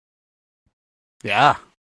 Yeah.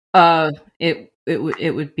 It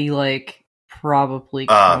would be probably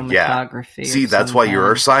chromatography. Yeah. See, that's why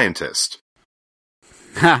you're a scientist.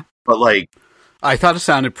 But I thought it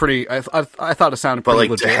sounded pretty. I thought it sounded pretty.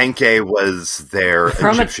 But Tehenke was their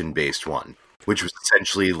Egyptian-based one, which was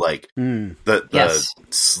essentially the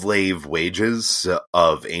slave wages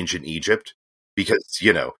of ancient Egypt, because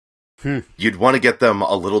you'd want to get them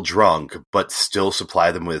a little drunk, but still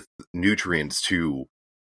supply them with nutrients to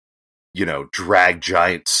drag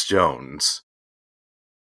giant stones.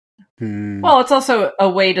 Well, it's also a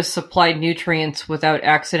way to supply nutrients without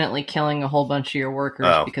accidentally killing a whole bunch of your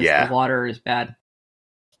workers because the water is bad.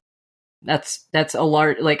 That's a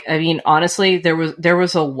large, I mean, honestly, there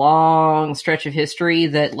was a long stretch of history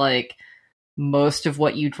that most of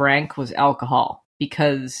what you drank was alcohol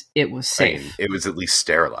because it was safe. It was at least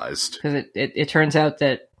sterilized. Because it turns out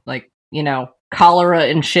that cholera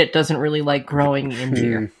and shit doesn't really like growing in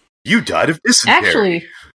beer. You died of dysentery. Actually,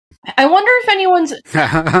 I wonder if anyone's...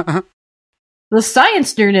 The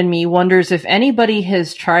science nerd in me wonders if anybody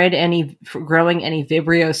has tried growing any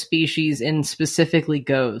Vibrio species in specifically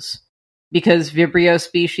goes. Because Vibrio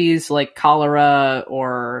species like cholera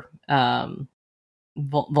or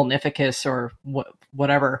Vulnificus or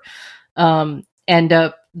whatever end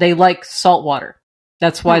up... They like salt water.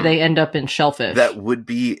 That's why they end up in shellfish. That would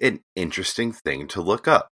be an interesting thing to look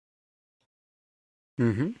up.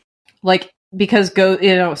 Mm-hmm. Because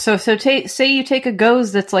say you take a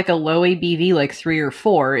goze that's a low ABV 3 or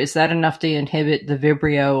 4, is that enough to inhibit the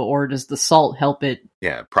Vibrio, or does the salt help it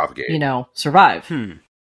propagate, survive?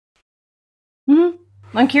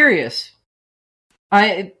 I'm curious.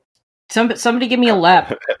 Somebody give me a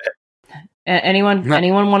lab. Anyone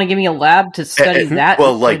want to give me a lab to study that?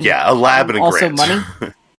 Well, a lab and a also grant.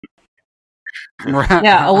 Money.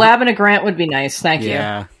 Yeah, a lab and a grant would be nice. Thank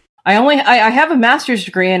you. I have a master's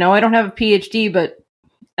degree. I know I don't have a PhD, but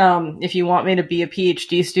if you want me to be a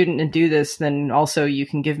PhD student and do this, then also you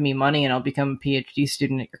can give me money and I'll become a PhD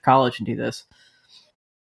student at your college and do this.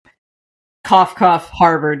 Cough, cough,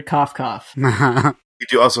 Harvard, cough, cough. we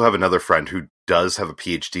do also have another friend who does have a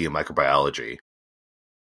PhD in microbiology.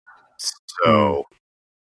 So,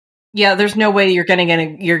 yeah, there's no way you're gonna get a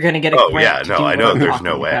grant. Oh yeah, no, I know there's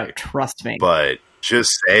no way. About, trust me. But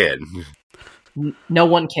just saying, no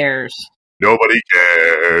one cares. Nobody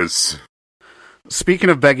cares. Speaking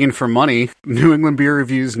of begging for money, New England Beer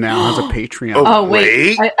Reviews now has a Patreon. Oh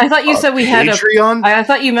wait, I thought you said we had a Patreon. I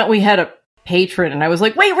thought you meant we had a patron, and I was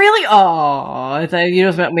like, wait, really? Oh, I thought you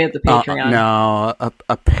just meant we had the Patreon. No,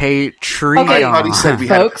 a Patreon. Okay. I thought he said we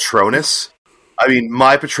had a Patronus. I mean,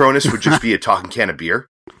 my Patronus would just be a talking can of beer.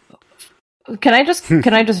 Can I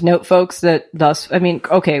just note, folks, that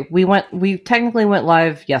we technically went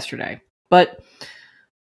live yesterday, but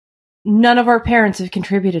none of our parents have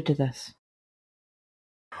contributed to this.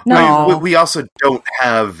 No, I mean, we also don't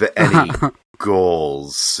have any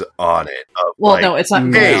goals on it. No, it's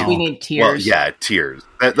not goals. We need tiers. Well, yeah, tiers.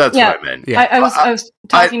 That's what I meant. Yeah. I was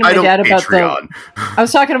talking to my dad about I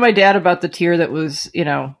was talking to my dad about the tier that was,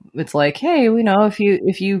 it's like, hey,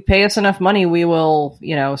 if you pay us enough money, we will,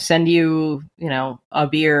 send you, a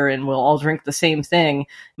beer and we'll all drink the same thing.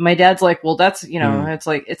 And my dad's like, well, that's,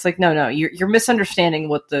 it's like, no, you're misunderstanding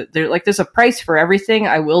what there's a price for everything.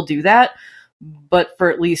 I will do that, but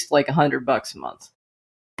for at least like $100 a month.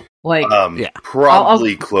 Like,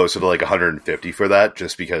 probably closer to like 150 for that,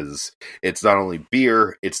 just because it's not only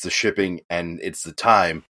beer, it's the shipping and it's the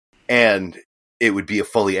time, and it would be a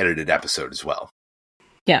fully edited episode as well.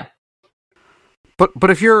 Yeah.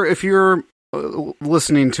 But if you're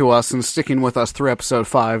listening to us and sticking with us through episode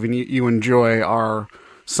 5 and you enjoy our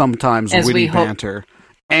sometimes witty banter,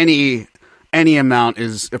 any amount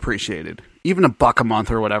is appreciated. Even $1 a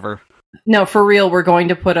month or whatever. No, for real, we're going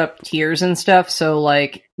to put up tiers and stuff. So,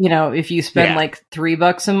 like, if you spend like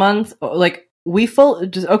 $3 a month, like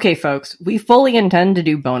folks, we fully intend to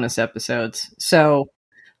do bonus episodes. So,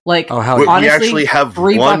 like, honestly, we actually have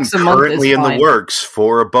one currently in the works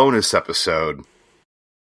for a bonus episode.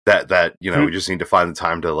 That we just need to find the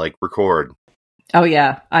time to like record. Oh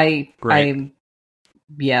yeah,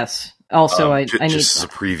 yes. Also, I need just as a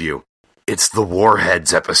preview. It's the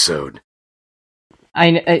Warheads episode.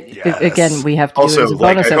 Again, we have to also, do it as a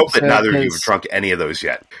bonus episode. I hope that neither of you have drunk any of those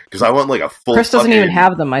yet, because I want like a full. Chris doesn't even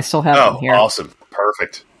have them. I still have them here. Awesome,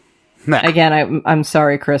 perfect. Again, I'm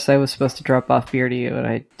sorry, Chris. I was supposed to drop off beer to you, and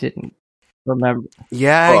I didn't remember.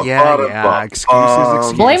 Yeah.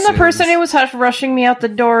 Excuses. Blame the person who was rushing me out the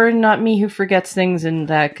door, not me who forgets things, and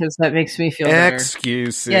that because that makes me feel better.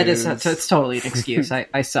 Excuses. Yeah, it's totally an excuse.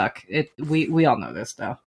 I suck. We all know this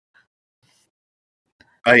now.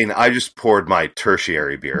 I mean, I just poured my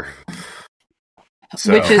tertiary beer.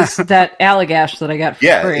 Which is that Allagash that I got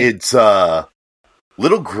for free. It's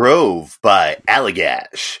Little Grove by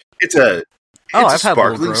Allagash. It's a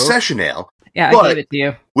sparkling session ale. Yeah, I gave it to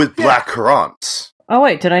you. With black currants. Oh,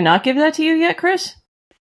 wait, did I not give that to you yet, Chris?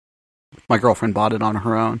 My girlfriend bought it on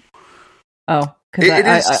her own. Oh,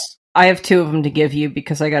 because I have 2 of them to give you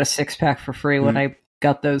because I got a 6-pack for free when I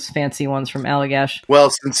got those fancy ones from Allagash. Well,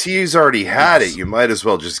 since he's already had it, you might as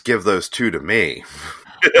well just give those 2 to me.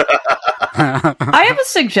 I have a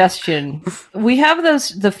suggestion. We have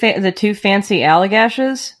the 2 fancy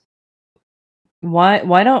Allagashes. Why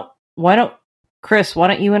don't Chris? Why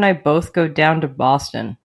don't you and I both go down to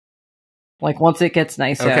Boston? Like once it gets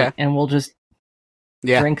nice out, and we'll just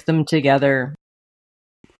drink them together.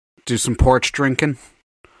 Do some porch drinking.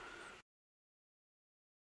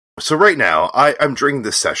 So right now, I'm drinking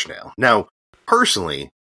this session ale. Now, personally,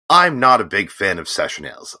 I'm not a big fan of session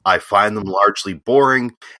ales. I find them largely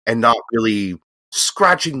boring and not really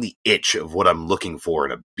scratching the itch of what I'm looking for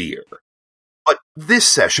in a beer. But this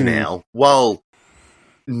session ale, while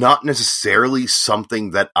not necessarily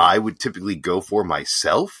something that I would typically go for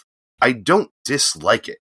myself, I don't dislike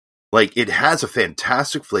it. Like, it has a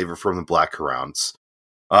fantastic flavor from the black currants.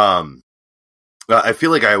 I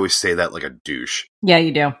feel like I always say that like a douche. Yeah,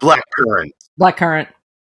 you do. Black currant.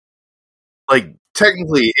 Like,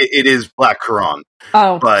 technically, it is black currant.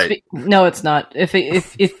 Oh, but no, it's not. If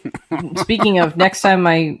speaking of, next time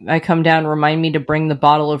I come down, remind me to bring the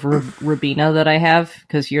bottle of Ribena that I have,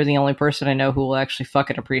 because you're the only person I know who will actually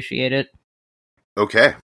fucking appreciate it.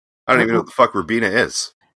 Okay. I don't even know what the fuck Ribena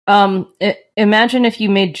is. Imagine if you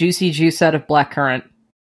made juicy juice out of black currant.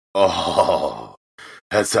 Oh,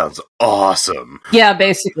 that sounds awesome. Yeah,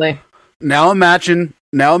 basically. Now imagine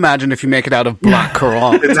if you make it out of black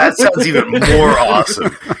currant. That sounds even more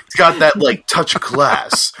awesome. It's got that, like, touch of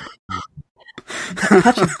class.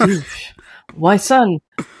 Touch of douche. Why, son,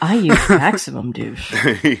 I use maximum douche.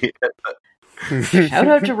 Shout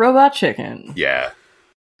out to Robot Chicken. Yeah.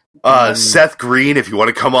 Seth Green, if you want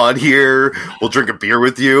to come on here, we'll drink a beer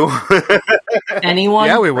with you. Anyone?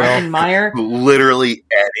 Yeah, we will. Brian Meyer? Literally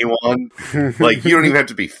anyone. Like, you don't even have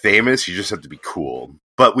to be famous, you just have to be cool.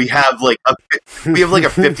 But we have like a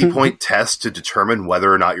 50-point test to determine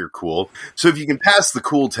whether or not you're cool. So if you can pass the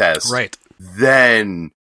cool test, right,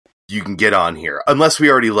 then you can get on here. Unless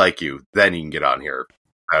we already like you, then you can get on here.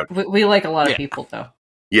 We like a lot of people, though.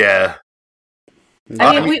 Yeah.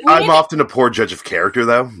 I mean, I'm often a poor judge of character,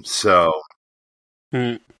 though, so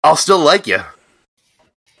I'll still like you.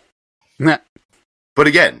 Nah. But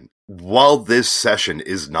again, while this session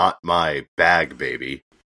is not my bag, baby,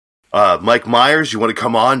 Mike Myers, you want to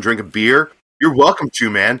come on, drink a beer? You're welcome to,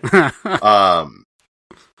 man.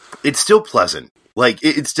 It's still pleasant. Like,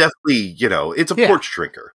 it's definitely, it's a porch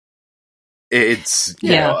drinker. It's,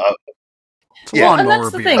 you know... and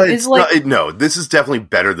that's the thing. This is definitely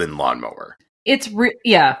better than Lawnmower. It's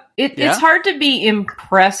hard to be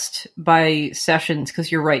impressed by sessions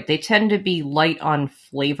because you're right. They tend to be light on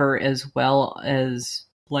flavor as well as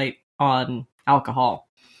light on alcohol.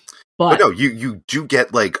 But no, you do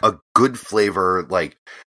get like a good flavor. Like,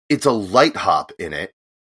 it's a light hop in it.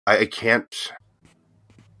 I can't...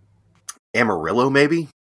 Amarillo, maybe?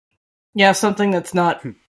 Yeah, something that's not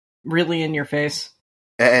really in your face.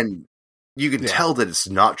 And you can tell that it's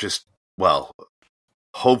not just, well...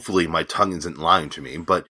 Hopefully my tongue isn't lying to me,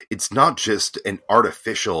 but it's not just an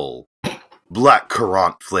artificial black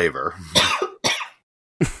currant flavor.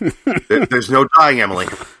 There's no dying, Emily.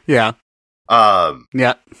 Yeah. And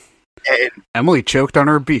Emily choked on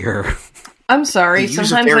her beer. I'm sorry.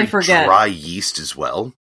 Sometimes I forget. Dry yeast as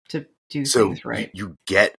well to do things right. You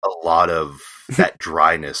get a lot of that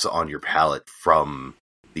dryness on your palate from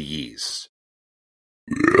the yeast.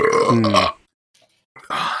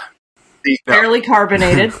 Fairly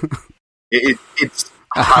carbonated. It's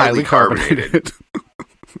highly carbonated.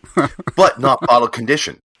 But not bottle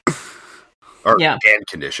conditioned. Or can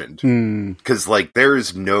conditioned. Because, there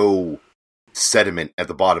is no sediment at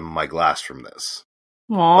the bottom of my glass from this.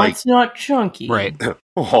 Aw, it's not chunky. Right.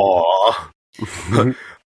 Aw.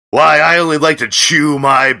 Why, I only like to chew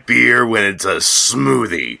my beer when it's a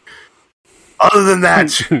smoothie. Other than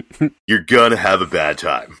that, you're gonna have a bad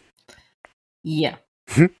time. Yeah.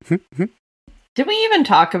 Did we even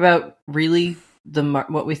talk about really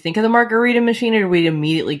what we think of the margarita machine, or did we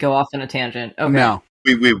immediately go off on a tangent? Okay. No,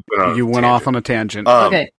 we went off on a tangent.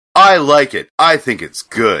 Okay, I like it. I think it's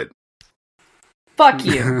good. Fuck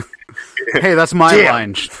you. Hey, that's my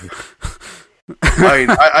line.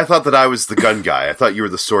 I thought that I was the gun guy. I thought you were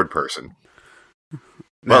the sword person.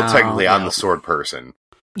 Well, technically, I'm the sword person.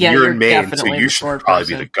 Yeah, you're in Maine, so you should probably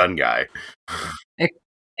be the gun guy.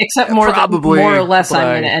 Except more or less,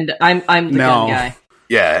 I'm the gun guy.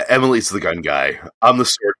 Yeah, Emily's the gun guy. I'm the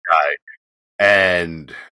sword guy,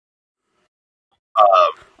 and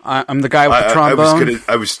I'm the guy with the trombone.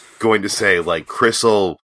 I was going to say, Chris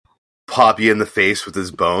will pop you in the face with his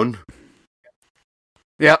bone.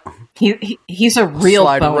 Yep, he's a real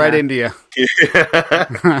slide boner. right into you.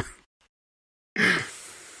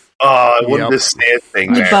 I wanted to say a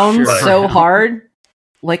thing. He bones so hard.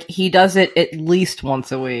 He does it at least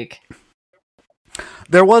once a week.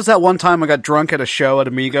 There was that one time I got drunk at a show at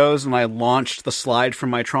Amigos and I launched the slide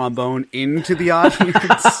from my trombone into the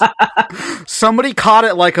audience. Somebody caught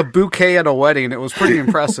it like a bouquet at a wedding. It was pretty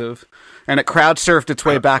impressive. And it crowd surfed its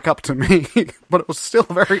way back up to me. But it was still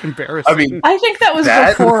very embarrassing. I mean, I think that was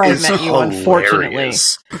before I met you, unfortunately.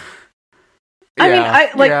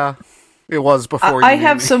 Yeah. It was before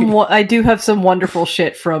I do have some wonderful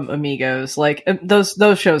shit from Amigos.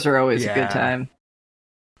 Those shows are always a good time.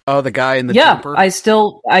 Oh, the guy in the jumper? I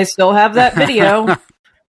still have that video.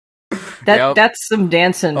 That's some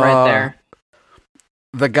dancing right there.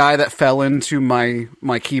 The guy that fell into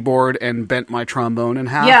my keyboard and bent my trombone in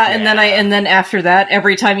half. Yeah, and then after that,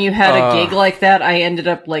 every time you had a gig like that, I ended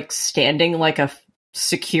up standing like a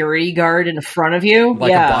security guard in front of you,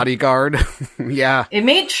 like a bodyguard. Yeah, it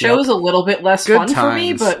made shows a little bit less good fun times. For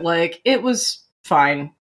me, but it was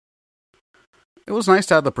fine. It was nice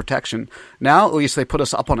to have the protection. Now at least they put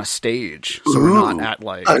us up on a stage, so we're not at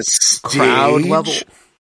a crowd level.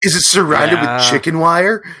 Is it surrounded with chicken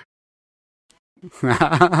wire?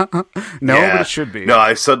 But it should be. No,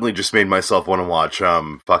 I suddenly just made myself want to watch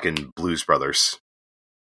fucking Blues Brothers.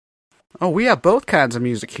 Oh, we have both kinds of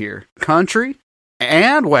music here. Country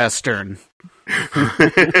and Western.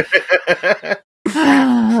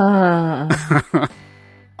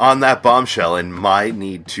 On that bombshell and my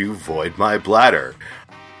need to void my bladder.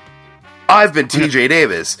 I've been TJ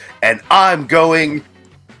Davis, and I'm going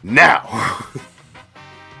now.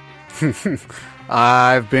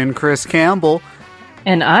 I've been Chris Campbell,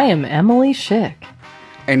 And I am Emily Schick.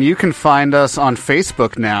 And you can find us on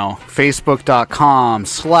Facebook now,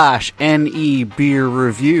 facebook.com/NE Beer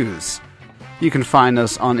Reviews. You can find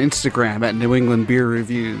us on Instagram at New England Beer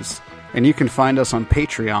Reviews. And you can find us on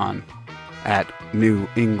Patreon at New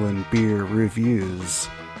England Beer Reviews.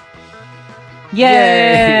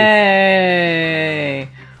 Yay!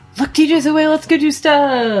 Look, TJ's away, let's go do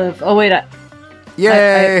stuff! Oh, wait,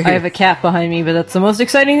 Yay! I have a cat behind me, but that's the most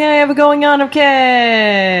exciting thing I have going on,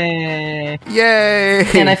 okay! Yay!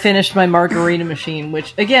 And I finished my margarita machine,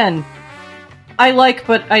 which, again, I like,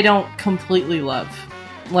 but I don't completely love.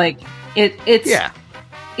 Like, it's... Yeah.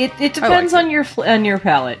 It depends on your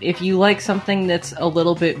palate. If you like something that's a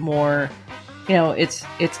little bit more, you know, it's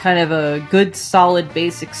kind of a good, solid,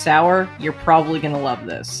 basic sour, you're probably going to love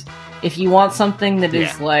this. If you want something that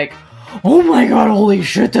is like, oh my god, holy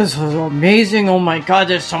shit, this is amazing, oh my god,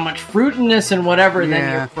 there's so much fruit in this and whatever,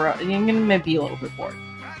 then you're going to maybe be a little bit bored.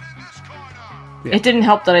 Yeah. It didn't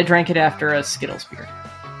help that I drank it after a Skittles beer.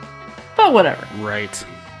 But whatever. Right.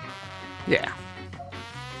 Yeah.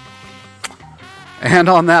 And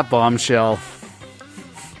on that bombshell,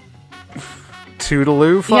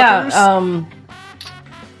 toodaloo, fuckers. Yeah,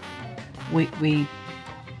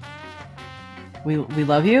 we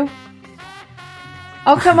love you.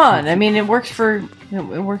 Oh, come on! I mean, it works for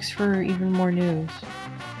even more news.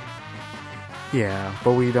 Yeah,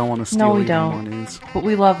 but we don't want to steal even more news. But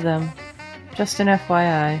we love them. Just an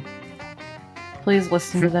FYI. Please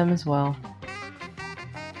listen to them as well.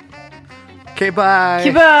 Okay, bye.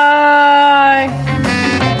 Okay, bye.